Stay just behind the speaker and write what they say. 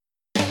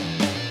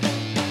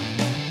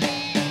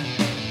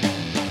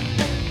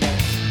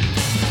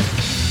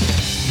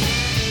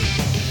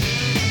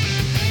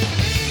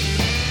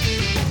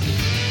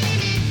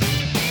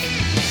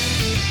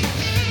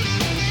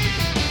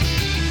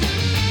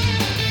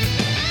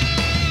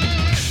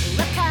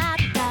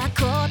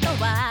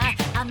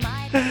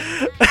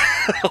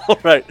All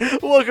right,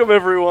 welcome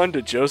everyone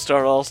to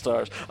Joestar All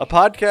Stars, a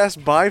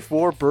podcast by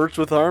four Birds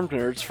with Arms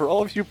nerds for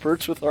all of you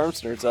Birds with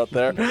Arms nerds out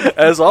there.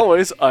 As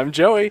always, I'm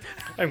Joey.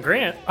 I'm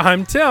Grant.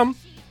 I'm Tim.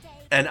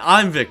 And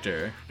I'm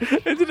Victor.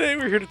 And today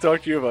we're here to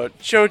talk to you about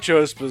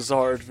JoJo's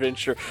Bizarre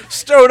Adventure,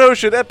 Stone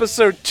Ocean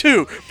Episode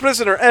 2,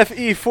 Prisoner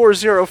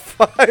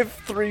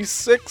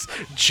FE40536,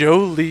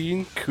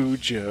 Jolene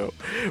Cujo.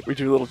 We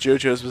do a little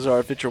JoJo's Bizarre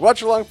Adventure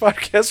watch-along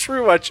podcast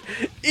where we watch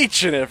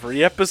each and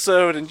every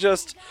episode and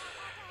just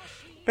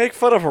make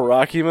fun of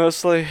Araki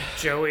mostly.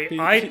 Joey,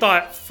 I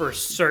thought for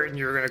certain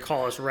you were going to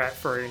call us rat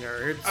furry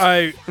nerds.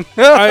 I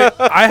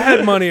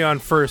had money on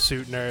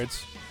fursuit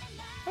nerds.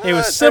 It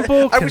was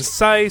simple,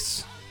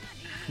 concise.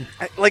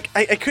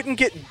 I couldn't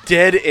get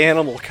dead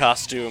animal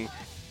costume.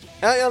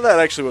 Yeah,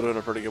 that actually would have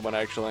been a pretty good one,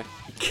 actually.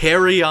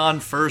 Carry on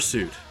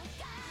fursuit.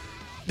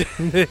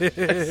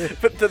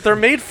 But they're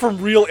made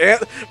from real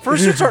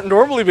fursuits aren't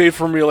normally made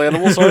from real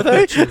animals, are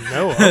they?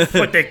 No,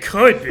 But they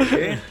could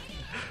be.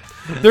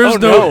 there's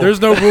no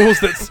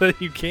rules that say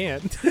you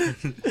can't.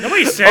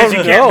 Nobody says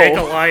you can't make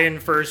a lion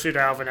fursuit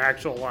out of an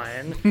actual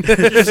lion.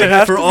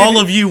 For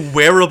all of you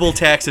wearable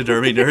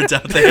taxidermy nerds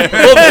out there.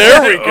 Well,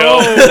 there we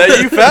go. That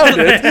you found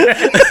it.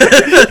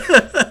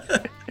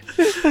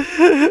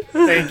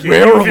 Thank you.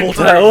 Wearable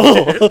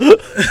towel.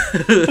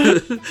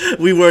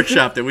 We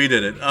workshopped it. We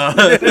did it.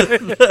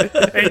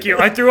 Thank you.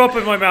 I threw up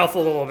in my mouth a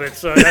little bit,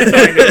 so that's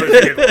how I know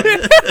it's a good one.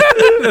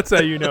 That's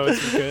how you know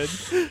it's good.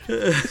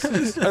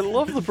 I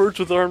love the Birds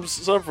with Arms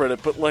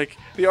subreddit, but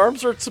the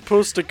arms aren't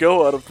supposed to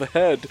go out of the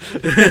head.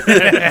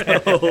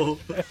 Oh,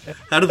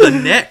 out of the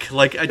neck.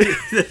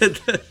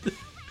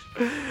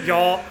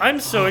 Y'all, I'm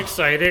so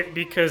excited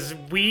because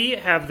we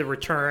have the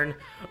return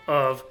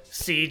of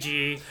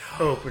CG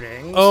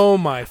openings. Oh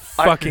my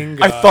fucking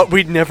god! I thought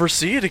we'd never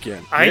see it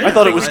again. I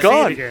thought it was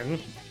gone.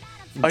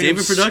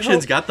 David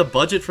Productions got the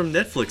budget from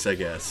Netflix, I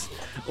guess.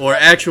 Or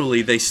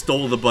actually, they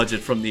stole the budget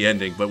from the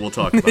ending, but we'll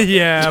talk about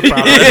Yeah,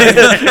 probably.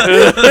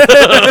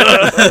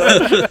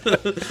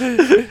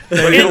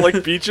 You don't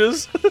like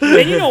beaches?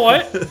 And you know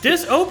what?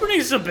 This opening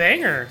is a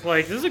banger.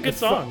 This is a good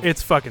song.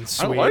 It's fucking I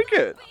sweet. like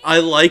it. I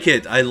like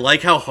it. I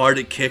like how hard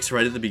it kicks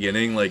right at the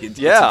beginning. It's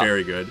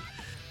very good.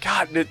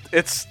 God,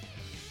 it's...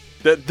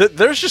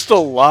 there's just a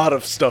lot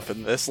of stuff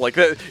in this.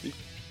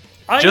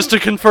 Just to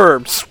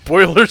confirm,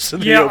 spoilers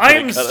in the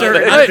opening. I'm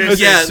certain this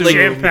is like,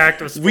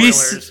 jam-packed with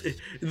spoilers.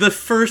 The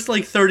first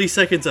 30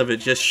 seconds of it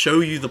just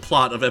show you the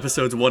plot of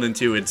episodes 1 and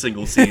 2 in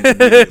single scenes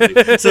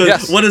immediately. So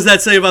what does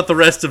that say about the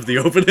rest of the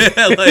opening?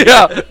 As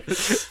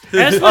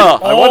with all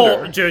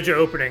JoJo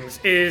openings,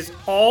 it is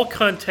all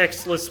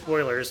contextless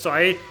spoilers, so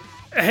I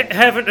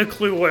haven't a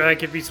clue what I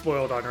could be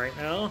spoiled on right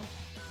now.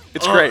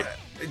 It's great.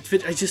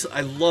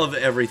 I love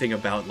everything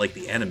about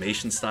the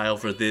animation style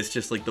for this,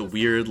 just the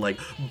weird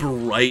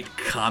bright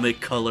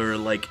comic color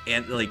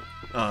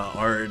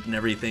art and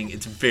everything.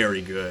 It's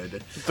very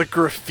good. The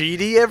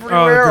graffiti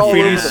everywhere, all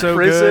over the so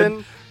prison.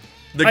 good.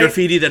 The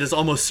graffiti that is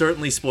almost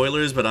certainly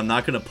spoilers, but I'm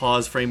not going to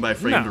pause frame by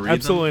frame to read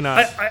absolutely them.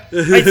 not.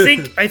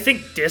 I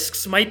think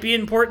discs might be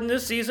important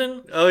this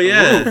season. Oh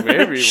yeah, Ooh,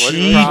 maybe.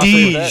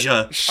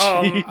 Shidija.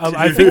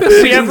 I think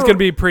this season's gonna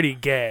be pretty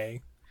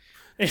gay.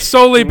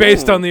 Solely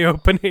based on the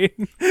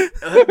opening.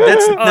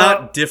 That's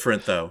not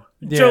different, though.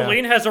 Yeah.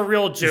 Jolene has a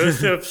real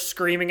Joseph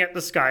screaming at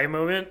the sky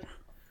moment.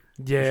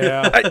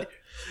 Yeah.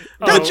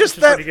 Not just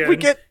that,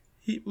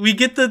 we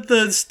get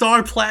the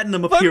star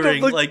platinum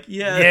appearing.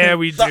 Yeah,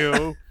 we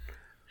do.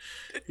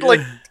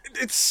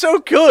 It's so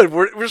good.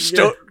 We're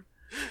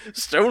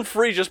Stone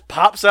Free just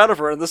pops out of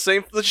her in the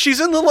same. She's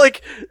in the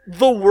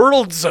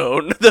world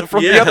zone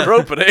from the other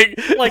opening.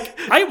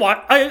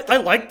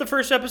 I liked the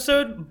first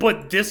episode,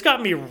 but this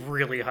got me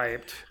really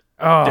hyped.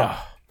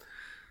 Oh,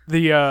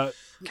 the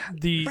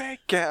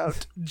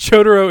Breakout.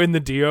 Jotaro in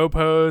the Dio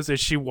pose as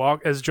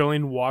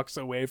Jolene walks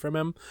away from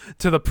him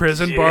to the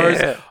prison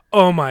bars.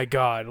 Oh my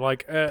god!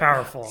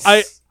 Powerful.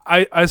 I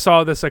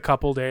saw this a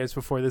couple days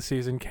before the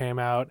season came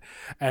out,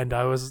 and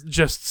I was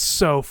just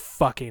so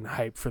fucking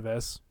hyped for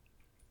this.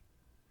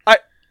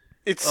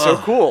 It's so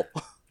cool.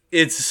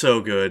 It's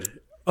so good.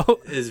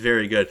 It's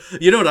very good.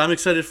 You know what I'm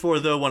excited for,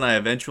 though, when I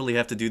eventually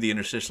have to do the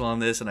interstitial on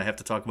this and I have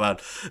to talk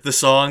about the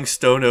song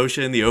Stone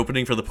Ocean, the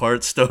opening for the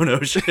part Stone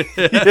Ocean.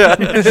 Yeah,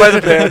 by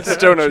the band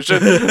Stone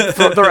Ocean,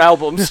 from their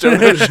album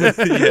Stone Ocean.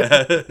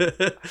 Yeah.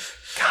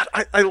 God,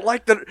 I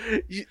like that.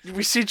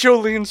 We see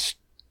Jolene's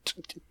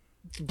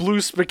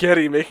blue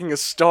spaghetti making a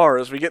star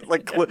as we get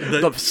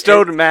the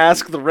stone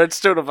mask, the red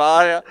stone of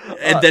Aya,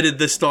 and then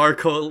the star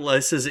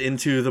coalesces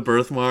into the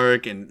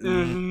birthmark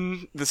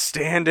and the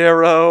stand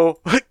arrow.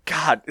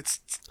 God,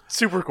 it's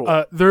super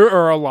cool. There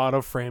are a lot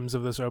of frames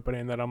of this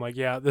opening that I'm like,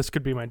 yeah, this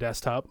could be my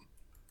desktop.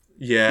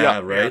 Yeah,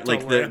 right. Yeah,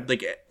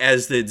 totally.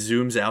 As it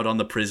zooms out on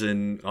the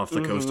prison off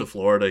the coast of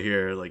Florida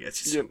here,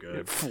 it's just so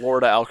good.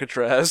 Florida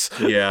Alcatraz.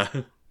 Yeah.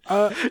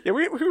 Yeah,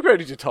 we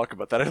ready to talk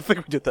about that. I don't think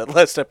we did that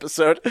last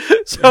episode.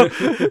 So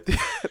the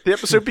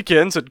episode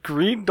begins at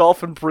Green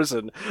Dolphin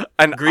Prison,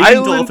 an Green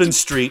island. Dolphin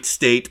Street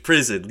State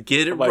Prison.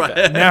 Get it my right.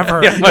 bad.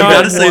 Never. Yeah, You my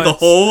gotta bad. say the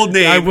whole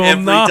name I will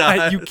every not.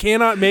 time. You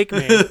cannot make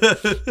me.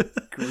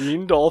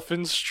 Green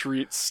Dolphin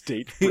Street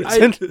State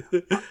Prison.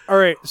 All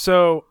right,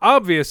 so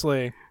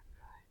obviously,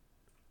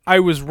 I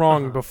was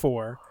wrong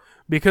before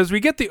because we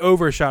get the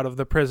overshot of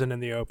the prison in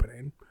the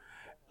opening,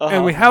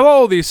 and we have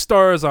all these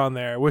stars on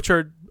there, which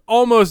are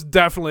almost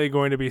definitely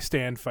going to be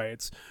stand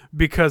fights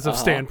because of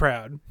Stand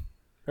Proud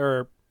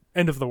or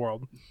End of the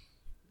World.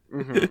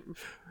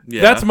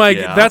 Yeah, That's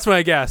yeah.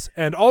 my guess,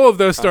 and all of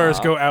those stars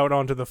go out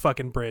onto the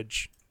fucking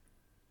bridge.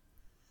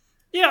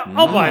 Yeah,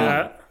 I'll buy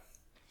that.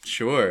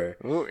 Sure.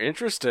 Ooh,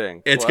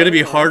 interesting. It's going to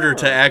be harder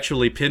to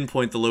actually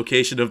pinpoint the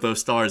location of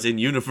those stars in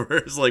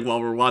universe, like while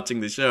we're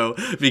watching the show,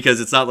 because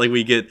it's not like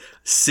we get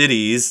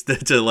cities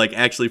to like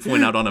actually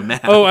point out on a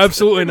map. Oh,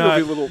 absolutely not.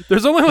 There'll be little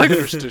There's only like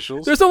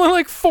interstitials. there's only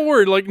like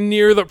 4 like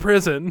near the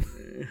prison.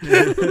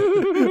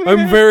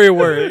 I'm very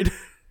worried.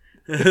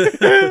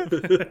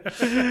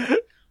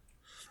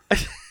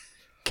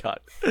 God.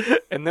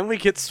 And then we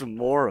get some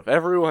more of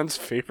everyone's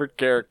favorite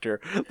character,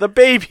 the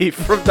baby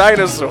from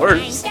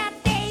Dinosaurs.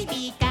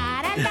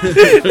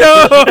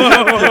 No,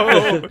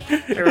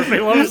 Everybody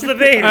loves the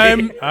baby. I'm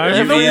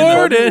You the mean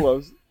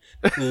warden.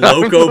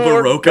 Loco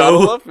Gotta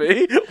Barocco. love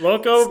me.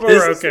 Loco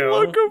This is Barocco.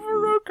 Loco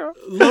Barocco.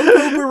 Loco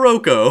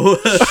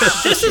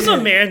Barocco. This is a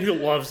man who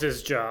loves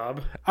his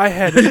job. I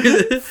had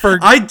for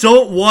I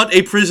don't want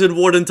a prison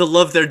warden to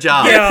love their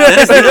job. Yeah.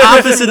 That's the Prison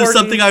opposite of warden-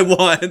 something I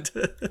want.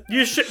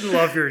 You shouldn't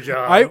love your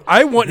job.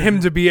 I want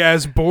him to be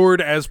as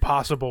bored as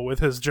possible with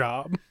his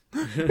job.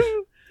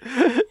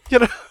 You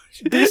know,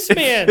 This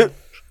man.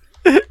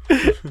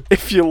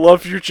 if you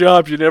love your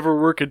job, you never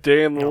work a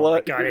day in the Oh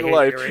my God, I hate you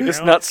life. right It's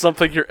now. not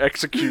something your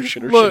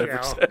executioner Look, should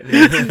ever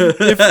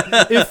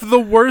say. If the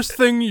worst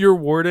thing your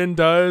warden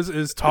does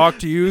is talk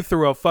to you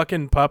through a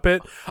fucking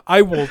puppet,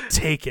 I will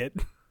take it.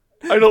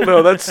 I don't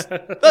know.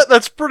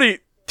 That's pretty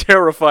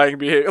terrifying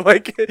behavior.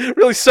 Like,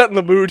 really setting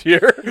the mood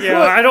here. Yeah,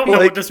 I don't know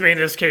Like, what this man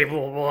is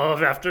capable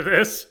of after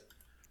this.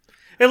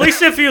 At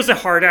least if he was a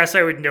hard ass,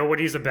 I would know what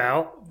he's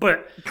about.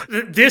 But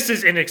this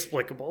is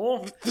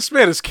inexplicable. This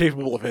man is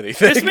capable of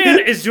anything. This man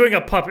is doing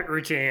a puppet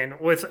routine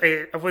with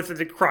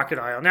the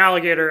crocodile, an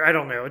alligator. I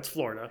don't know. It's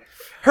Florida.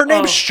 Her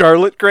name's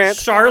Charlotte Grant.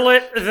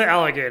 Charlotte the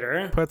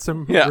alligator, Put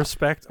some Yeah.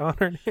 respect on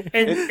her name.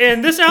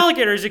 and this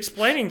alligator is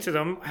explaining to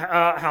them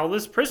how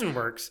this prison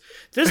works.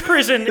 This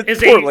prison is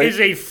Poorly.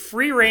 a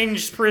free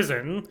range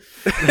prison.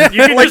 You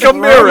can Like just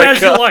roam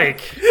as you America.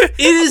 like. It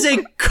is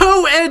a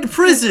co-ed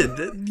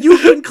prison. You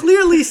can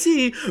clearly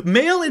see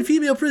male and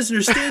female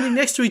prisoners standing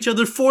next to each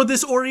other for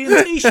this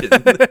orientation.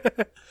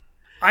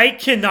 I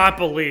cannot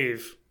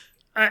believe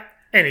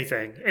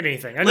anything.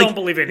 I don't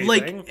believe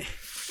anything.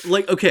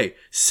 Like, okay,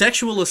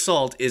 sexual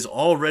assault is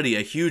already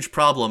a huge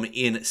problem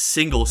in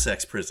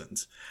single-sex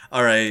prisons.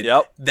 All right,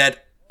 Yep.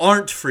 that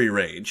aren't free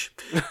range,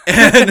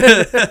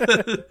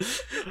 and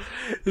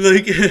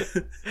like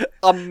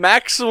A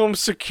maximum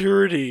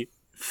security.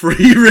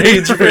 free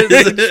range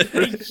prison.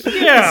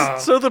 Yeah.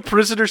 So the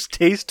prisoners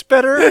taste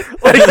better?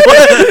 Like,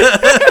 what?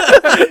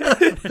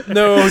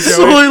 No, Joey.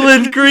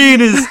 Soylent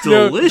Green is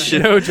No, delicious.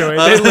 no, Joey.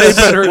 They lay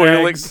better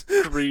Spoiling eggs.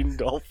 Green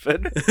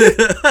Dolphin.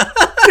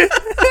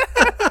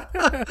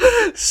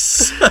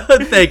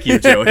 Thank you,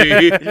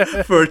 Joey,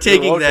 for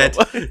taking that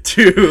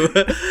to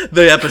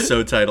the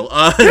episode title.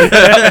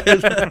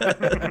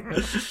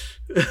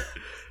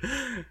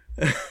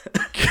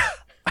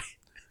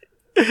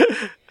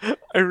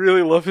 I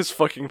really love his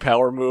fucking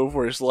power move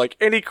where he's like,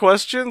 any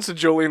questions? And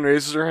Jolene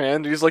raises her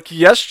hand and he's like,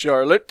 yes,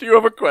 Charlotte, do you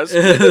have a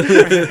question?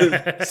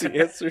 She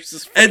answers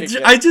his fucking And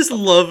I just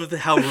love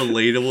how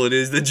relatable it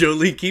is that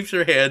Jolie keeps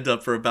her hand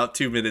up for about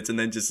 2 minutes and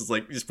then just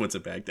puts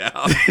it back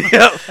down.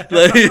 Yeah.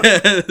 Like,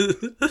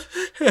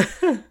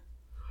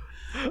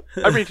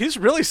 I mean, he's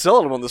really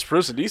selling him on this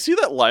prison. Do you see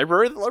that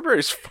library? The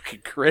library's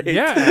fucking great.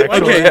 Yeah,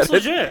 Like, actually. it's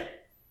legit.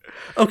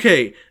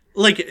 okay,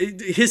 like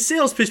his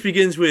sales pitch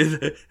begins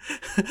with,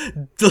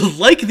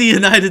 like the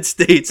United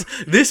States,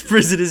 this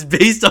prison is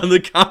based on the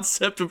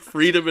concept of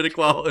freedom and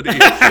equality.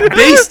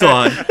 based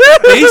on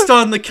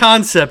the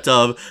concept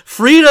of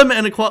freedom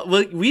and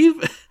equality.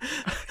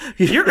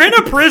 You're in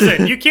a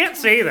prison. You can't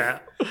say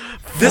that.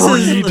 This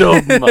is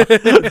Freedom.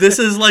 this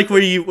is like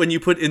when you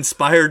put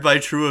inspired by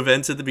true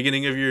events at the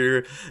beginning of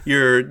your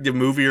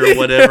movie or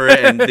whatever,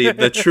 and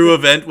the true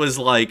event was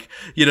like,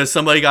 you know,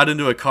 somebody got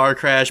into a car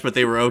crash but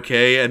they were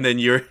okay, and then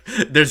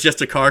there's just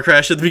a car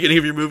crash at the beginning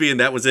of your movie and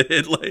that was it.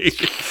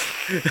 Like,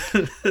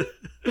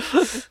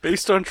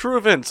 Based on true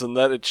events and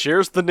that it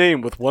shares the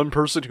name with one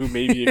person who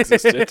maybe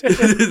existed.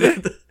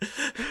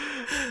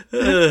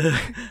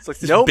 It's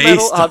like, no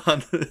metal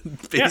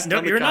based No,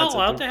 on the you're not concept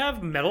allowed of- to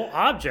have metal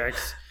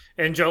objects.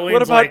 And What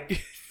Jolene's about-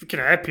 like, can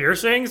I have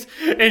piercings?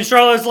 And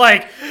Charlotte's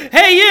like,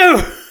 hey,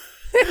 you!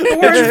 We're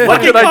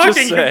What fucking did I just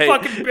talking, say? you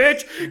fucking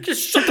bitch!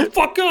 Just shut the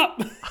fuck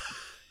up!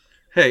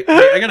 Hey,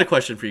 I got a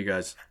question for you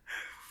guys.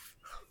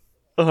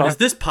 Is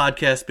this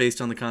podcast based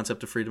on the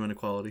concept of freedom and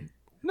equality?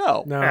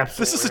 No.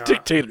 This is a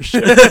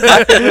dictatorship.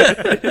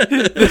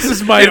 This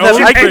is my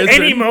own At prison.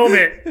 any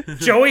moment,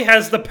 Joey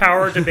has the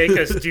power to make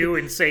us do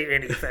and say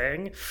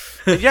anything.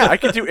 Yeah, I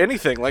could do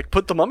anything, like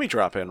put the mummy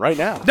drop in right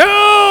now.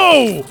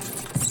 No!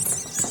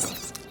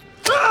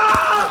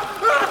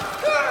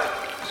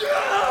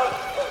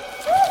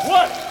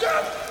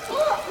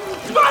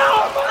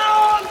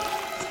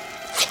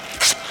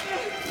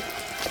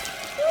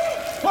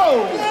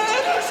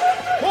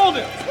 Hold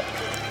it!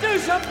 Do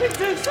something!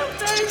 Do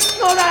something!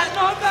 Not that!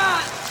 Not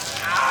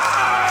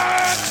that!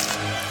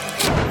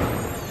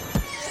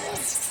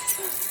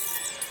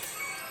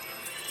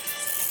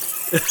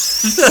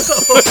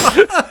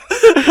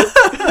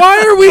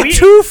 Why are we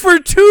 2 for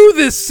 2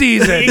 this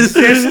season?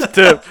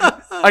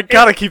 I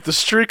gotta keep the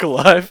streak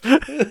alive.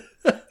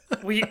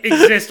 We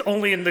exist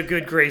only in the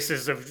good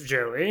graces of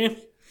Joey.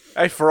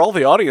 Hey, for all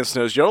the audience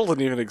knows, Yodel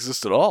didn't even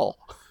exist at all.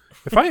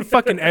 If I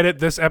fucking edit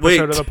this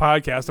episode of the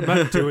podcast, I'm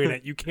not doing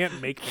it. You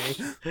can't make me.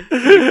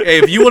 Hey,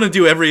 if you want to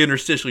do every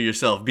interstitial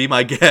yourself, be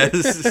my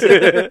guest.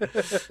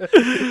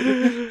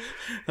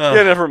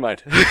 Yeah, never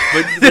mind.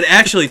 But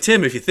actually,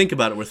 Tim, if you think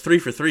about it, we're 3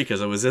 for 3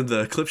 because I was in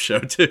the clip show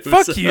too.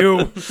 Fuck so.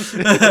 you.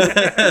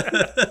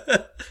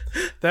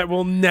 That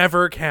will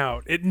never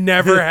count. It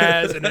never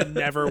has, and it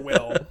never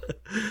will.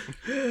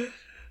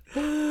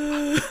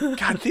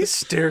 God, these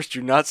stairs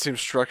do not seem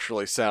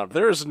structurally sound.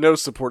 There is no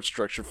support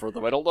structure for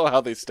them. I don't know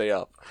how they stay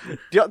up.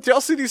 Do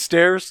y'all see these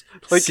stairs?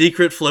 Like,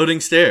 Secret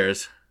floating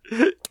stairs.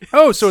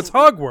 Oh, so it's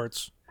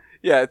Hogwarts.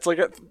 yeah, it's like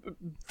at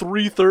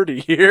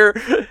 3:30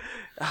 here.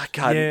 Ah,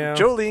 God, Yeah.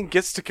 Jolene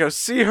gets to go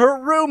see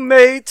her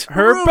roommate,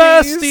 Her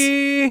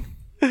roomies.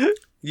 bestie.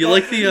 You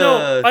like the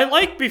No, I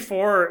like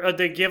before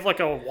they give like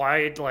a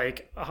wide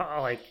like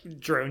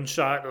drone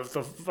shot of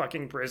the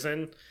fucking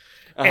prison.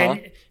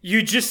 And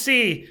you just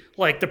see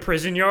like the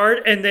prison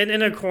yard, and then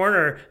in a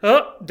corner,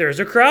 oh, there's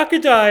a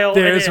crocodile.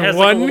 There's and it has,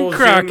 one like, a little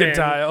zoom in.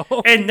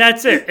 crocodile. And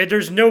that's it. And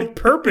there's no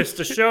purpose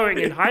to showing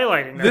and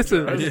highlighting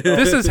that.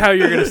 This is how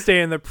you're going to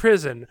stay in the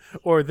prison,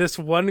 or this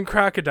one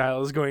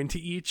crocodile is going to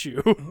eat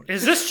you.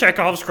 Is this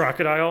Chekhov's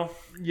crocodile?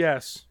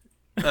 Yes.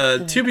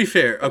 to be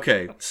fair,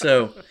 okay,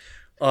 so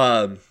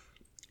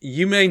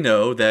you may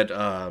know that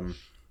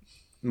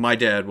my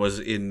dad was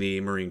in the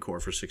Marine Corps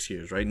for 6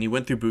 years, right? And he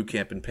went through boot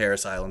camp in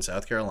Parris Island,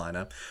 South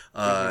Carolina,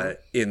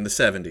 in the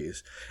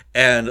 70s.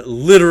 And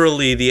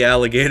literally the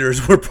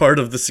alligators were part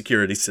of the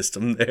security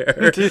system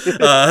there.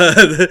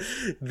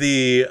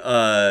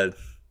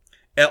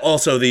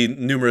 Also the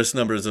numerous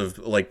numbers of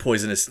like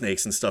poisonous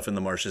snakes and stuff in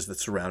the marshes that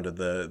surrounded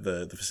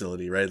the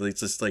facility, right? It's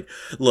just like,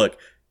 look,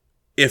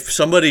 if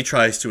somebody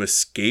tries to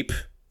escape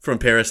from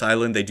Parris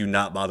Island, they do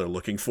not bother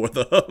looking for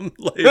them.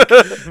 Like,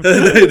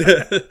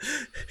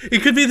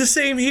 it could be the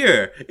same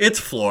here. It's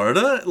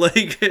Florida.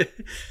 Like,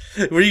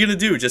 what are you gonna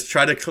do? Just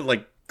try to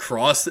like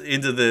cross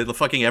into the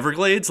fucking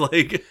Everglades?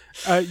 Like,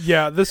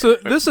 Yeah, this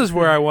is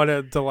where I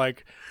wanted to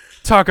like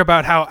talk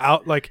about how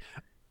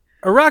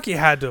Araki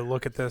had to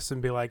look at this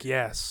and be like,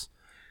 yes,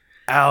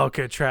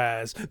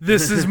 Alcatraz.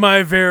 This is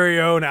my very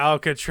own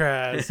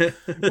Alcatraz.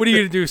 What are you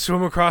gonna do?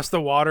 Swim across the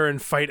water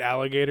and fight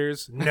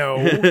alligators? No.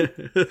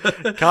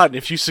 God, and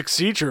if you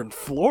succeed, you're in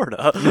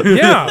Florida.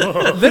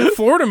 Yeah. Then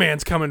Florida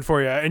man's coming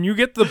for you, and you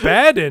get the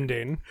bad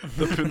ending.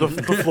 The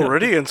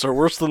Floridians are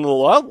worse than the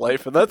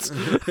wildlife, and that's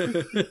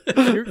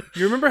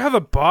You remember how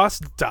the boss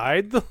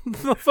died the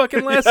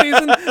fucking last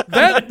season?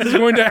 That is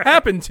going to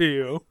happen to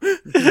you.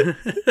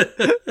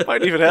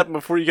 might even happen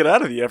before you get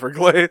out of the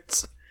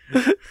Everglades.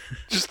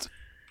 Just.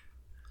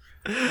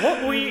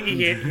 What we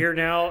get here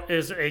now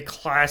is a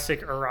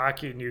classic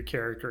Araki new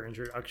character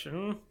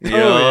introduction. Oh,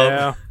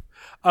 yeah.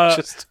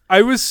 Just-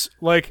 I was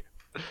like,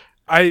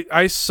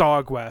 I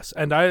saw Gwess,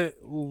 and I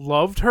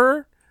loved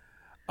her,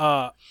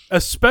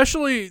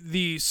 especially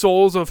the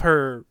soles of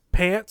her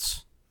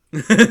pants.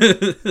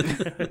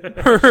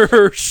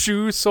 her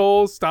shoe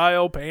sole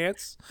style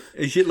pants.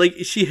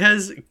 she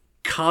has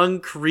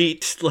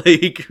concrete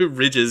like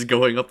ridges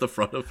going up the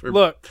front of her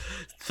Look,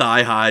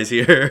 thigh highs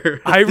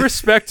here. I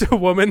respect a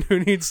woman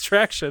who needs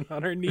traction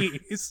on her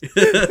knees.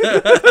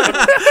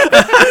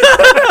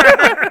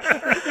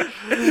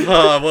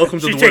 Welcome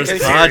to She the takes worst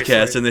it podcast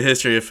seriously. in the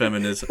history of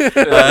feminism.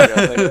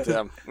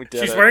 We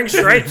did She's it. wearing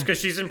stripes because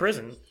she's in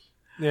prison.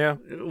 Yeah.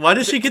 Why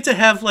does she get to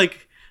have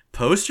like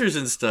posters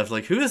and stuff?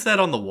 Like, who is that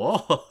on the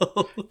wall?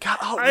 God,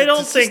 I don't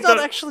this is think not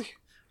that- actually.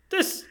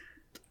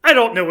 I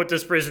don't know what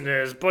this prison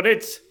is, but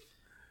it's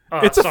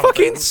It's a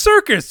fucking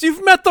circus.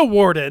 You've met the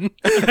warden.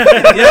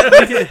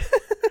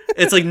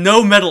 It's like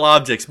no metal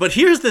objects, but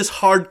here's this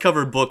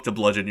hardcover book to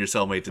bludgeon your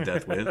cellmate to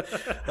death with.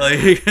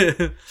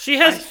 Like, She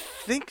has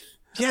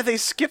Yeah, they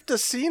skipped a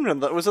scene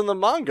that was in the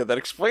manga that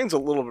explains a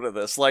little bit of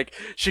this. Like,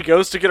 she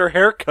goes to get her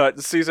hair cut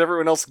and sees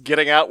everyone else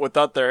getting out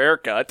without their hair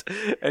cut,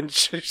 and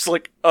she's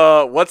like,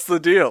 what's the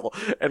deal?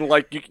 And,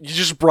 like, you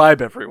just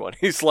bribe everyone.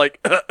 He's like,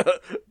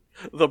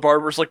 the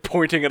barber's, like,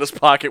 pointing at his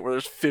pocket where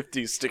there's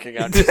 50 sticking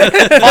out. He's like,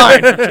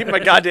 fine, keep my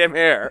goddamn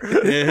hair.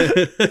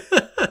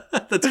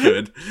 That's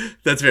good.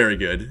 That's very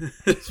good.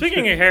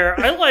 Speaking of hair,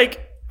 I like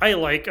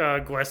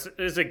Gwes.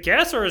 Is it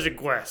Guess or is it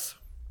Gwes?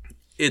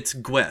 It's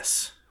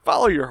Gwes.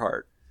 Follow your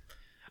heart.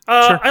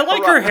 I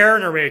like her hair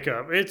and her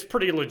makeup. It's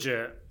pretty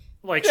legit.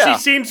 Like, Yeah.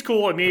 she seems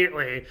cool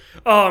immediately.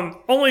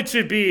 Only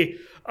to be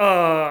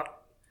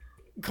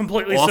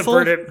completely Awful?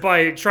 subverted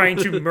by trying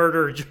to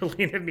murder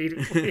Jolene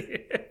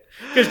immediately.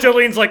 Because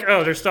Jolene's like,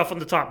 oh, there's stuff on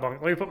the top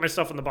bunk. Let me put my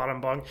stuff on the bottom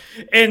bunk.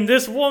 And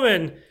this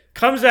woman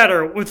comes at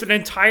her with an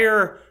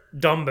entire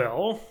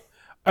dumbbell.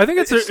 I think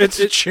it's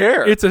a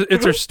chair. It's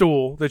her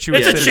stool that she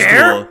was It's a sitting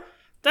chair? Stool.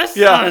 That's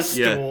Yeah. not a Yeah.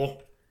 stool.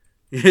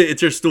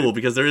 It's her stool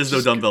because there is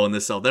no dumbbell in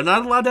this cell. They're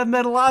not allowed to have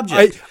metal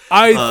objects.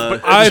 I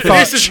This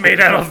thought is made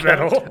out of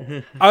metal.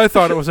 I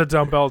thought it was a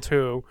dumbbell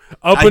too.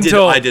 Up I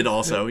until did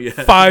also. Yeah.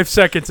 5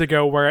 seconds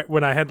ago,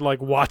 when I had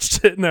like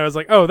watched it and I was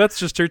like, oh, that's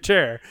just her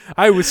chair.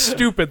 I was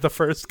stupid the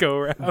first go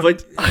around.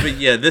 But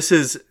yeah, this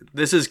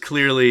is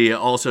clearly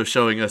also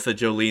showing us that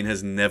Jolene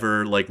has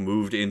never like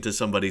moved into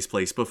somebody's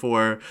place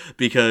before,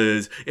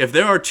 because if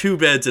there are 2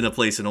 beds in a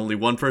place and only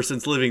one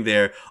person's living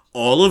there,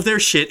 all of their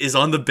shit is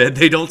on the bed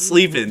they don't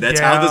sleep in. That's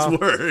how Yeah. this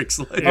works.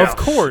 Like, Of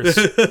course.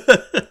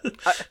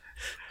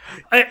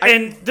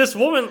 And this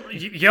woman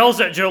yells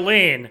at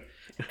Jolene,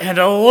 and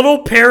a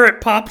little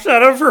parrot pops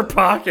out of her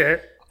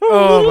pocket.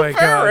 Oh my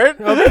parrot.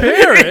 god. A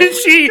parrot. And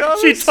she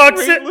tucks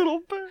Sweet it.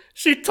 little bit.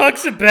 She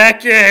tucks it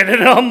back in,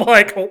 and I'm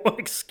like, oh,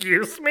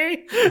 excuse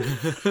me.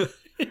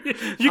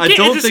 You I can't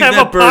don't just think have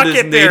that a bird is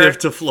pocket native parrot.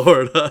 to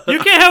Florida. You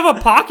can't have a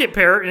pocket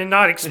parrot and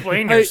not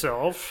explain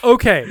yourself.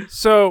 Okay,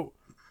 so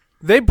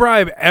they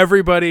bribe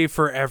everybody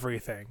for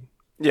everything.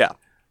 Yeah.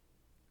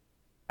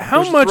 How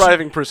There's a much?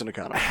 thriving prison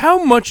economy.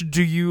 How much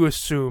do you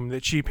assume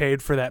that she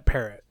paid for that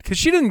parrot? Because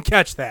she didn't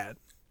catch that.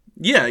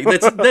 Yeah,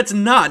 that's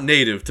not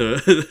native to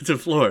to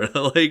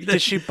Florida. Like,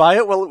 Did she buy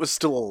it while it was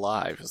still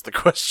alive? Is the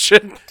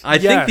question. I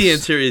think the Yes.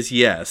 answer is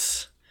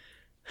yes.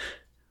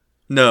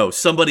 No,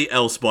 somebody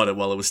else bought it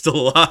while it was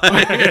still alive.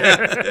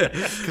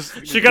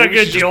 She got a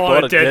good deal on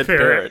bought a dead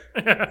parrot.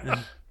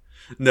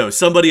 No,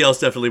 somebody else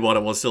definitely bought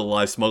it while still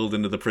alive, smuggled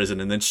into the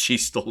prison, and then she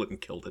stole it and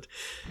killed it.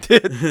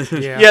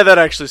 Yeah, that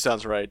actually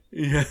sounds right.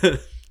 Yeah.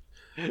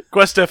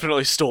 Gwes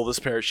definitely stole this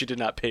parrot. She did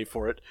not pay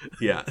for it.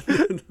 Yeah.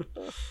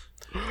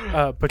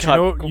 But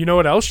you know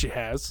what else she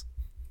has?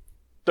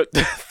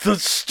 The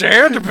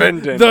stand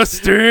pendant. The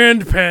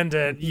stand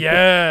pendant.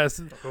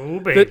 Yes. Oh,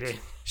 baby.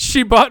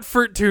 She bought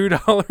for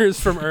 $2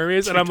 from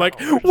Hermes, and I'm like,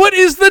 what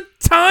is the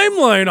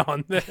timeline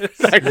on this?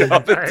 I know.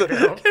 I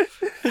know.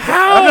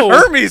 How?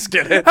 Hermes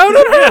get it. How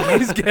did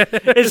Hermes get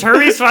it? Is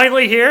Hermes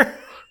finally here?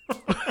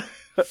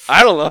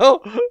 I don't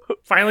know.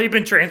 Finally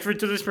been transferred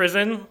to this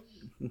prison?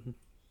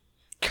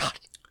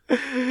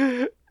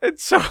 And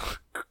so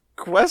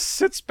Gwes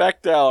sits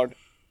back down,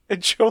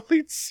 and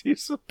Jolene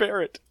sees the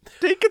parrot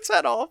take its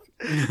head off.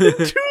 And 2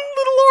 little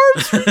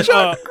arms reach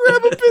out and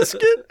grab a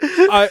biscuit.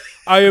 I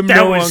am That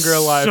no was longer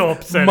alive. so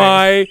upsetting.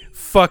 My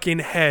fucking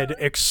head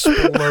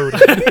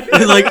exploded.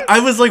 Like, I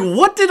was like,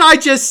 what did I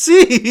just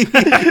see?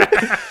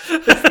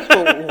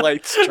 The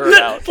lights turn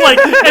out. Like,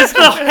 as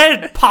the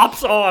head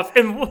pops off,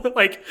 and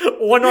like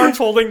one arm's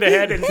holding the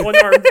head, and one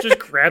arm just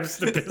grabs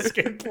the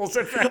biscuit and pulls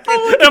it back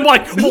in. And I'm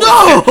like,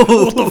 No!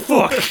 what the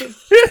fuck?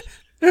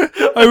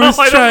 I was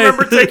I don't trying.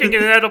 remember taking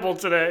an edible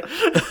today.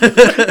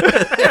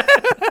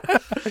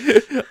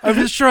 I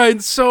was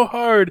trying so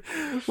hard.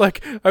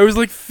 Like I was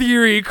like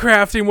theory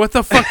crafting what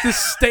the fuck this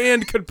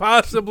stand could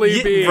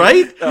possibly be.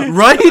 Right?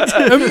 Right?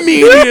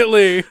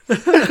 Immediately.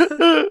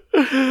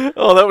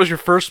 Oh, that was your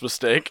first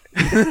mistake.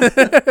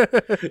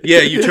 Yeah,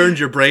 you turned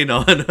your brain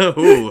on.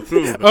 Ooh.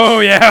 Oh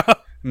yeah.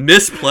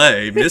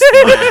 Misplay.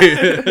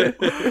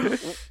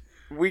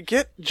 We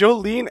get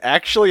Jolene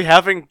actually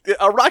having...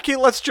 Rocky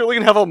lets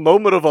Jolene have a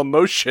moment of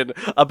emotion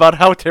about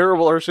how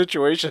terrible her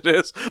situation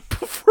is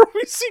before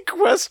we see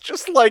Gwes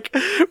just like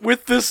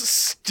with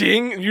this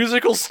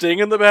musical sting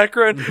in the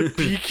background,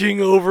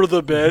 peeking over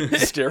the bed,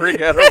 staring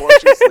at her while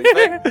she's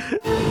sleeping.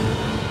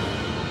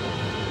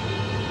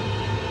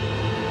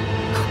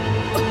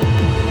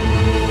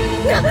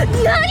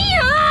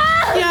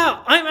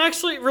 Yeah, I'm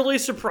actually really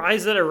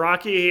surprised that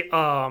Iraqi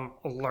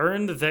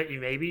learned that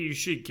maybe you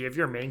should give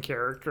your main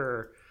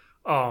character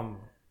a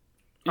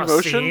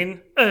Emotion?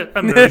 scene,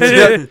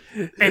 emotion,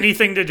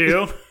 anything to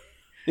do,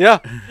 Yeah.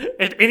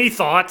 and any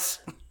thoughts.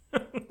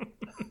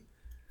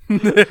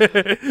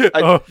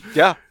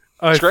 Yeah.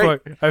 I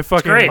great.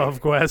 fucking great. love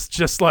Gwes.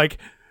 Just like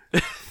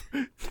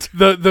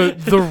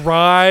the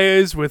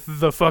rise with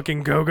the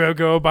fucking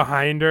go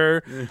behind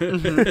her,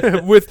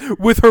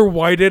 with her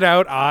whited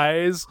out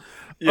eyes.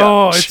 Yeah,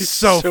 Oh, it's she's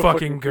so so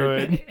fucking fucking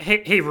good.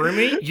 Hey,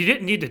 Rumi, you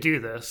didn't need to do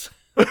this.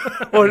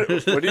 What are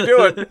you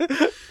doing?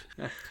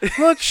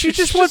 Look, she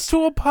just wants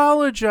to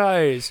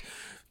apologize.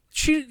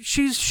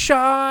 She's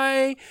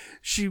shy.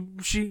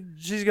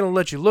 She's gonna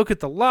let you look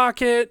at the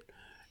locket.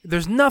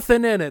 There's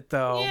nothing in it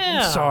though.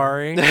 Yeah. I'm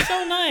sorry.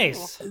 So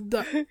nice.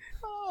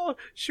 Oh,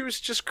 she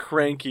was just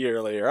cranky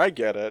earlier. I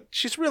get it.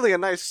 She's really a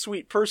nice,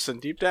 sweet person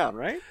deep down,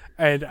 right?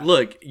 And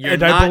Look, you're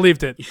and not. I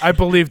believed it. I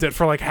believed it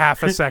for like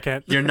half a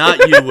second. You're not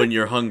you when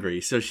you're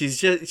hungry. So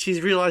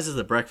she realizes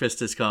that breakfast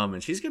has come,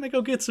 and she's gonna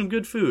go get some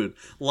good food.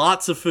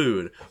 Lots of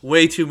food.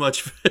 Way too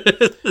much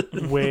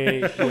food.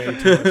 way too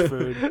much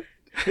food.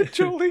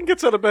 Jolene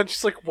gets out of bed.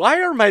 She's like,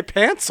 "Why are my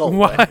pants all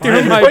Why wet?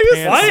 are my Why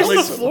pants Why is like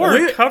the so-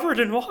 floor covered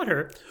in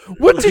water?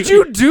 What did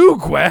you do,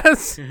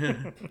 Gwes?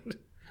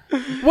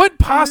 What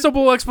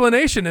possible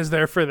explanation is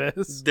there for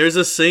this? There's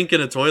a sink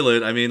and a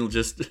toilet. I mean,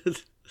 just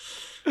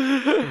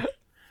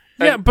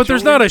Yeah, but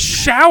there's not a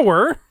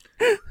shower.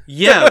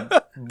 yeah.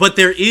 But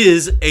there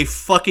is a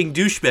fucking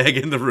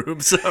douchebag in the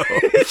room. So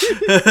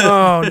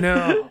Oh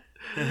no.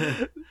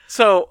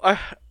 So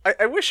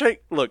I wish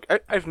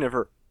I've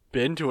never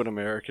been to an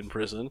American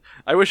prison.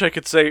 I wish I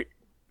could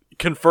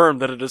confirm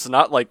that it is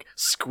not like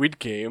Squid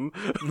Game.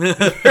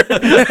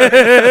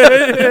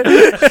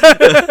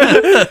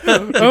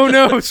 Oh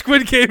no,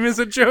 Squid Game is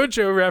a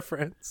JoJo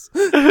reference.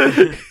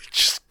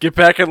 Just get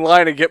back in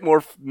line and get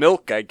more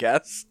milk, I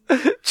guess.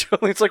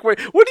 Jolene's like, wait,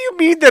 what do you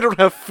mean they don't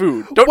have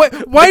food?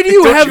 Why do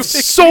you don't have you-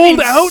 sold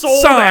out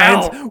sold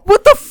signs? out?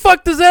 What the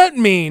fuck does that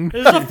mean?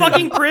 This is a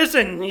fucking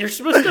prison. You're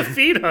supposed to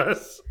feed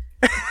us.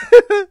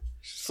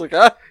 She's like,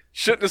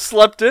 shouldn't have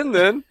slept in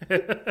then.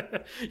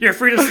 You're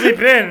free to sleep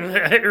in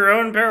at your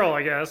own peril,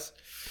 I guess.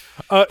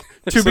 To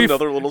It's be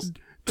another little.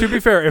 To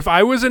be fair, if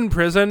I was in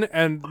prison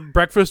and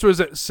breakfast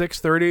was at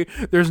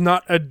 6:30, there's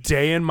not a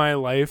day in my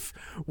life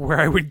where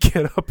I would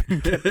get up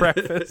and get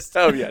breakfast.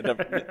 Oh yeah,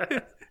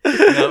 never.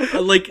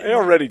 like I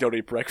already don't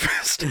eat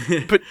breakfast.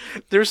 But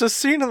there's a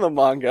scene in the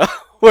manga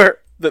where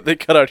that they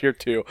cut out here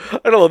too. I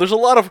don't know. There's a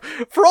lot of,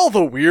 for all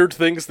the weird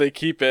things they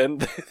keep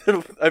in.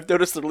 I've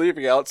noticed they're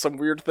leaving out some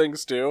weird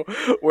things too,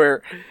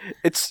 where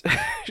it's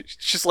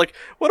she's like,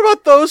 "What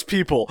about those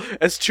people?"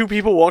 As two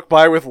people walk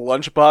by with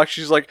lunchbox,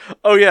 she's like,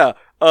 "Oh yeah,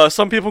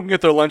 some people can get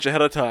their lunch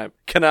ahead of time.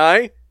 Can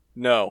I?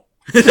 No."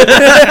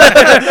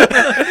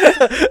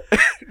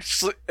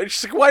 She's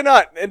like, why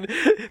not? And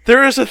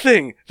there is a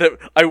thing that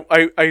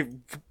I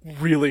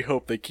really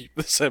hope they keep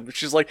this in.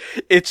 She's like,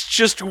 it's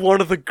just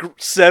one of the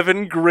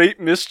 7 great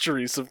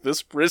mysteries of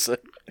this prison.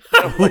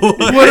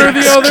 What are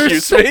the other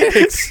Excuse me?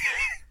 6?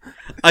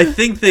 I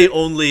think they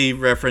only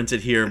reference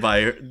it here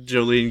by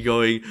Jolene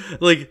going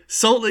like,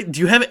 "So, like, do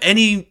you have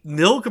any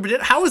milk?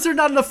 How is there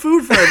not enough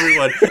food for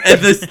everyone?"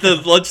 And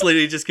the lunch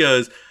lady just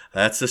goes,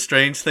 "That's the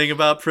strange thing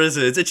about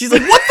prisons." And she's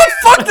like, "What the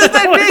fuck does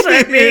that What does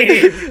mean?"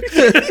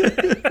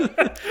 that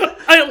mean?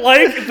 I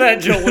like that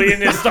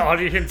Jolene is the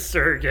audience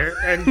surrogate,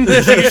 and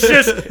she's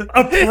just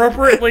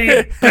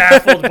appropriately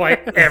baffled by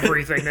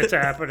everything that's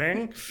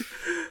happening.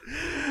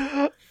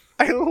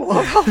 I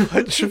love how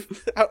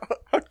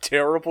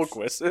terrible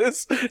Quiz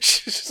is.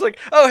 She's just like,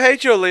 "Oh, hey,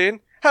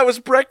 Jolene. How was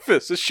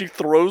breakfast?" As she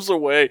throws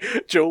away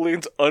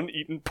Jolene's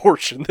uneaten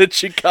portion that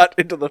she got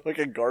into the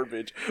fucking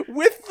garbage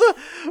with the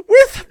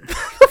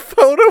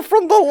photo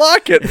from the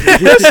locket.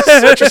 This is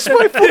such a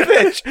spiteful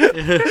bitch.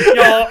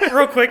 Y'all,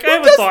 real quick, I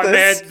have a does thought,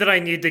 this? man, that I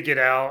need to get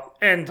out.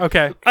 And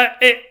Okay.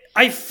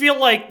 I feel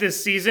like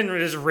this season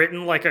is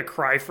written like a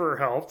cry for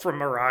help from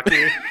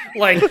Meraki.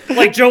 like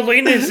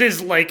Jolene is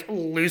his like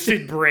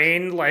lucid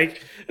brain,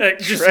 like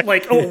just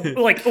like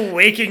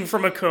awaking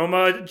from a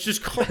coma,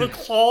 just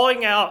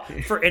clawing out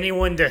for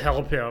anyone to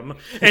help him,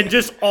 and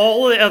just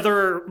all the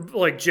other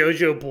like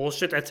JoJo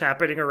bullshit that's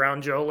happening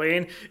around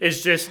Jolene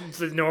is just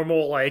the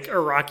normal like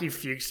Iraqi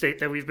fugue state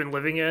that we've been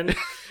living in,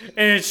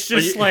 and it's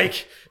just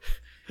like,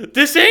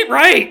 this ain't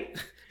right.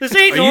 This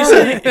ain't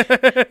normal.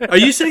 Are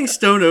you saying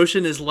Stone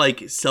Ocean is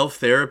like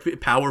self-therapy,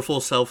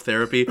 powerful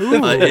self-therapy?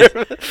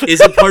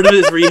 Is it part of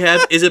his rehab?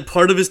 Is it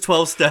part of his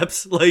 12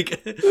 steps?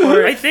 Like,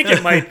 I think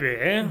it might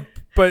be.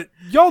 But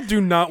y'all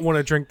do not want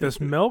to drink this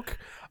milk.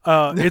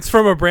 It's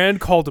from a brand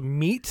called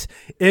Meat,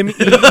 MEET.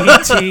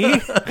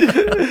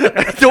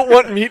 I don't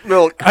want meat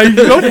milk. I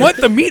don't want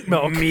the meat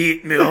milk.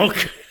 Meat milk.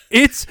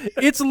 Its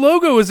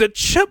logo is a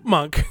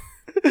chipmunk.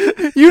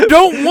 You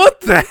don't want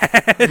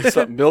that. It's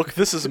not milk.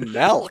 This is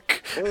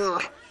milk.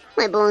 Ugh,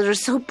 my bones are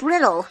so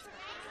brittle.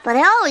 But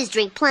I always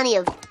drink plenty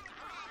of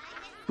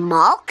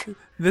milk.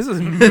 This is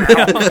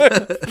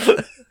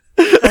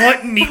I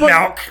want meat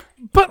milk.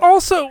 But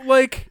also,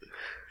 like,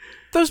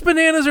 those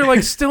bananas are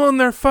like still in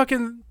their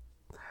fucking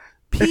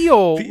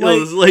peel.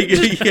 like,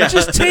 yeah.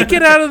 Just take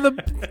it out of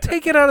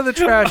the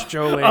trash,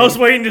 Jolene. I was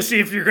waiting to see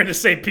if you're going to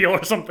say peel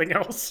or something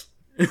else.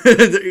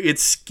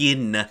 It's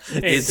skin.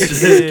 It's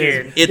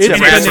skin. It's It's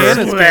wrapper. banana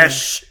skin.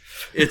 Flesh.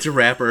 It's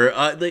wrapper.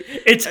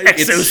 It's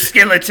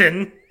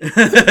exoskeleton.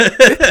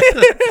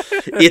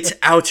 It's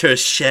outer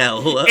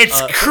shell.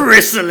 It's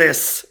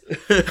chrysalis.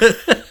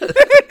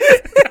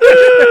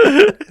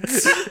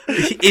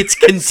 It's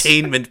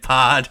containment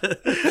pod.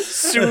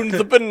 Soon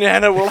the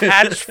banana will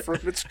hatch from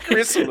its It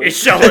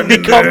chrysalis shall and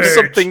become emerge.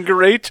 something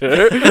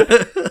greater.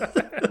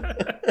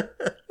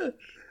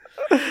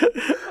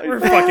 We're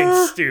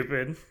fucking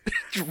stupid.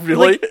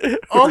 Really?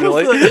 All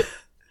Really? of the,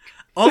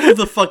 all of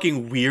the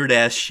fucking weird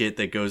ass shit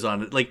that goes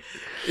on. Like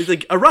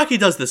Araki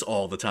does this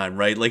all the time,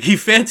 right? Like he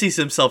fancies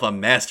himself a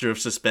master of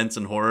suspense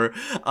and horror.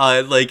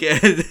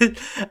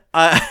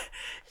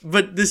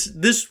 But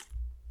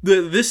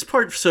this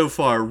part so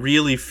far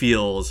really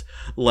feels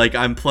like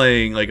I'm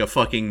playing like a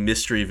fucking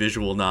mystery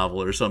visual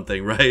novel or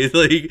something, right?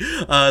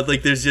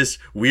 Like there's just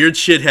weird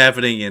shit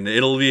happening and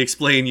it'll be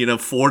explained,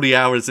 40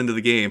 hours into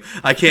the game.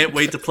 I can't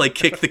wait to play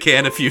Kick the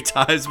Can a few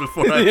times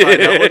before I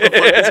find out what the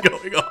fuck is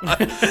going on.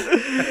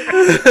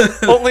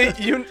 Only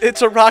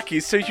it's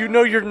Araki, so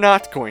you're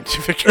not going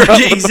to figure out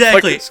what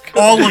Exactly. the fuck is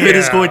going All of it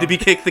is Yeah. going to be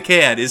Kick the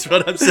Can, is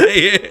what I'm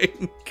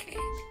saying.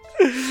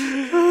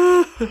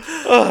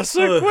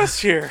 So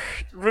Quest here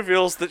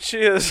reveals that she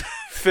is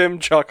Femme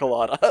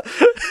Chocolata.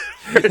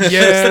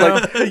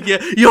 Yeah. Yeah.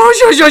 Yo. よ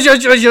しよしよしよ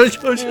しよしよしよし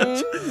よし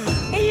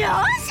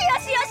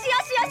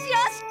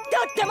と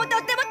ってもと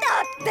ってもと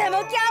ってもか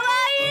わ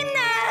いいね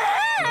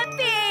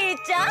ピー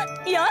ちゃん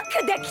よ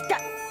くできた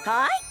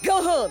はい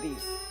ご褒美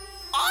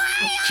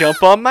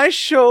Jump on my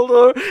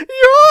shoulder.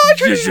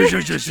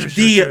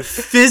 The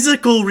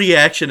physical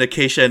reaction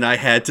Acacia and I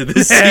had to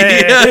this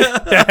scene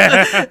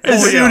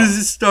as soon as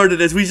it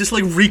started, as we just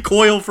like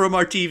recoil from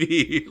our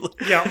TV.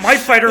 Yeah, my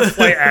fight or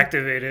flight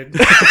activated.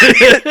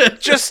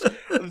 Just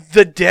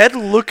the dead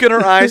look in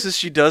her eyes as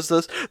she does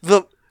this.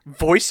 The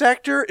voice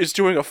actor is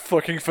doing a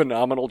fucking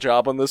phenomenal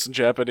job on this in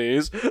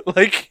Japanese.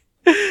 Like,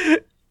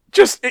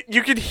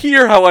 you can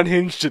hear how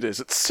unhinged it is.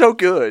 It's so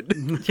good.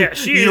 Yeah,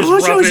 she is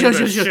rubbing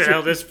the shit out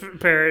of this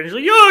parrot. She's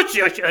like,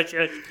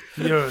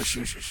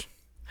 yosh.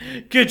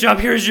 Good job,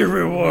 here's your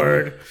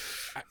reward.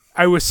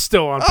 I was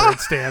still on bird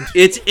stand.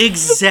 It's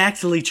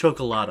exactly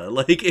Chocolata.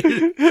 Like,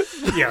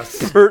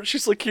 Yes. Bird,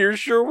 she's like,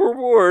 here's your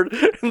reward.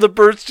 And the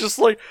bird's just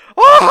like,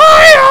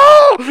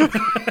 oh,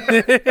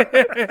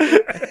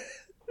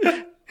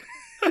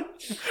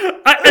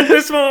 At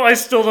this moment, I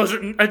still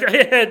doesn't.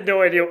 I had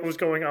no idea what was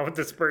going on with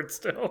this bird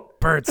still.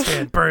 Bird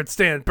stand, bird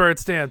stand, bird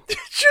stand.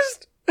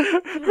 Just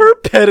her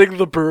petting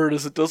the bird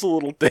as it does a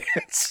little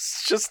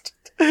dance.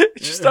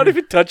 She's not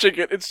even touching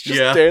it. It's just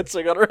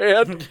dancing on her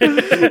hand.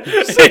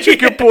 Such a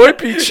good boy,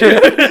 Peach.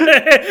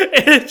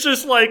 It's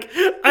just like,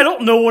 I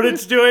don't know what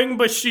it's doing,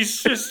 but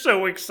she's just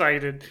so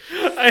excited.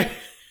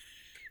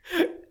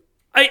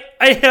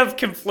 I have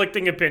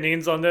conflicting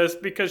opinions on this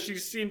because she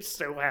seems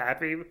so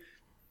happy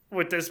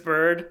with this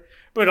bird,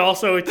 but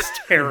also it's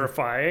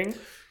terrifying.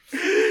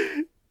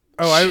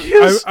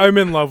 Oh, I'm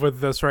in love with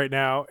this right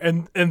now,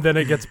 and then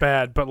it gets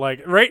bad. But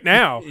like right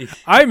now,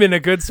 I'm in a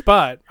good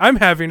spot. I'm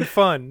having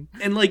fun.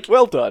 and like,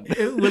 Well done.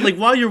 like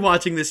while you're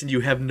watching this and you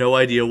have no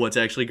idea what's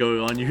actually going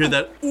on, you hear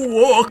that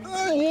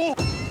whoa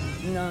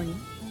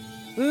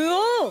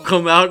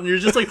come out, and you're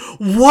just like,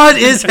 what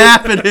is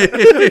happening?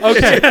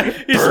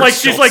 Okay,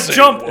 She's like,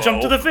 jump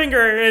to the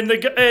finger, and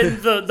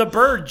the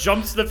bird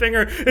jumps to the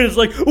finger, and it's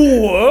like,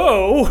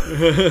 whoa.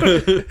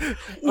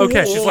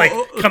 okay. She's like,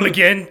 come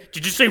again?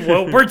 Did you say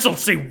whoa? Birds don't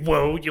say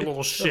whoa, you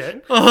little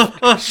shit.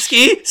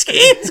 Ski.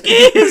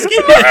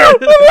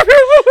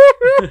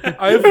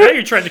 Now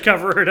you're trying to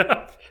cover it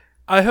up.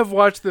 I have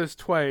watched this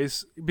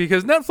twice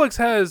because Netflix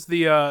has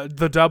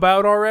the dub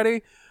out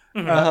already.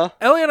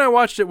 Ellie and I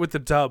watched it with the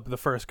dub the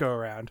first go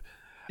around.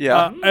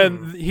 Yeah.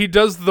 And he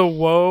does the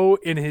whoa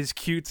in his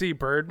cutesy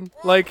bird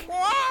What?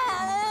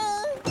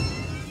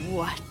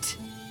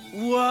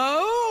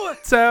 Whoa!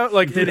 sound,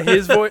 like in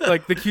his voice,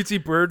 like the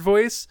cutesy bird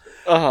voice.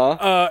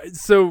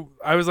 So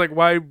I was like,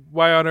 why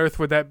on earth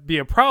would that be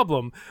a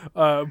problem?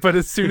 But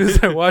as soon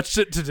as I watched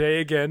it today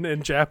again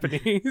in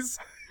Japanese,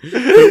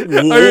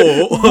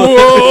 whoa!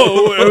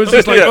 I was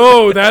just like,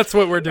 oh, that's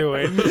what we're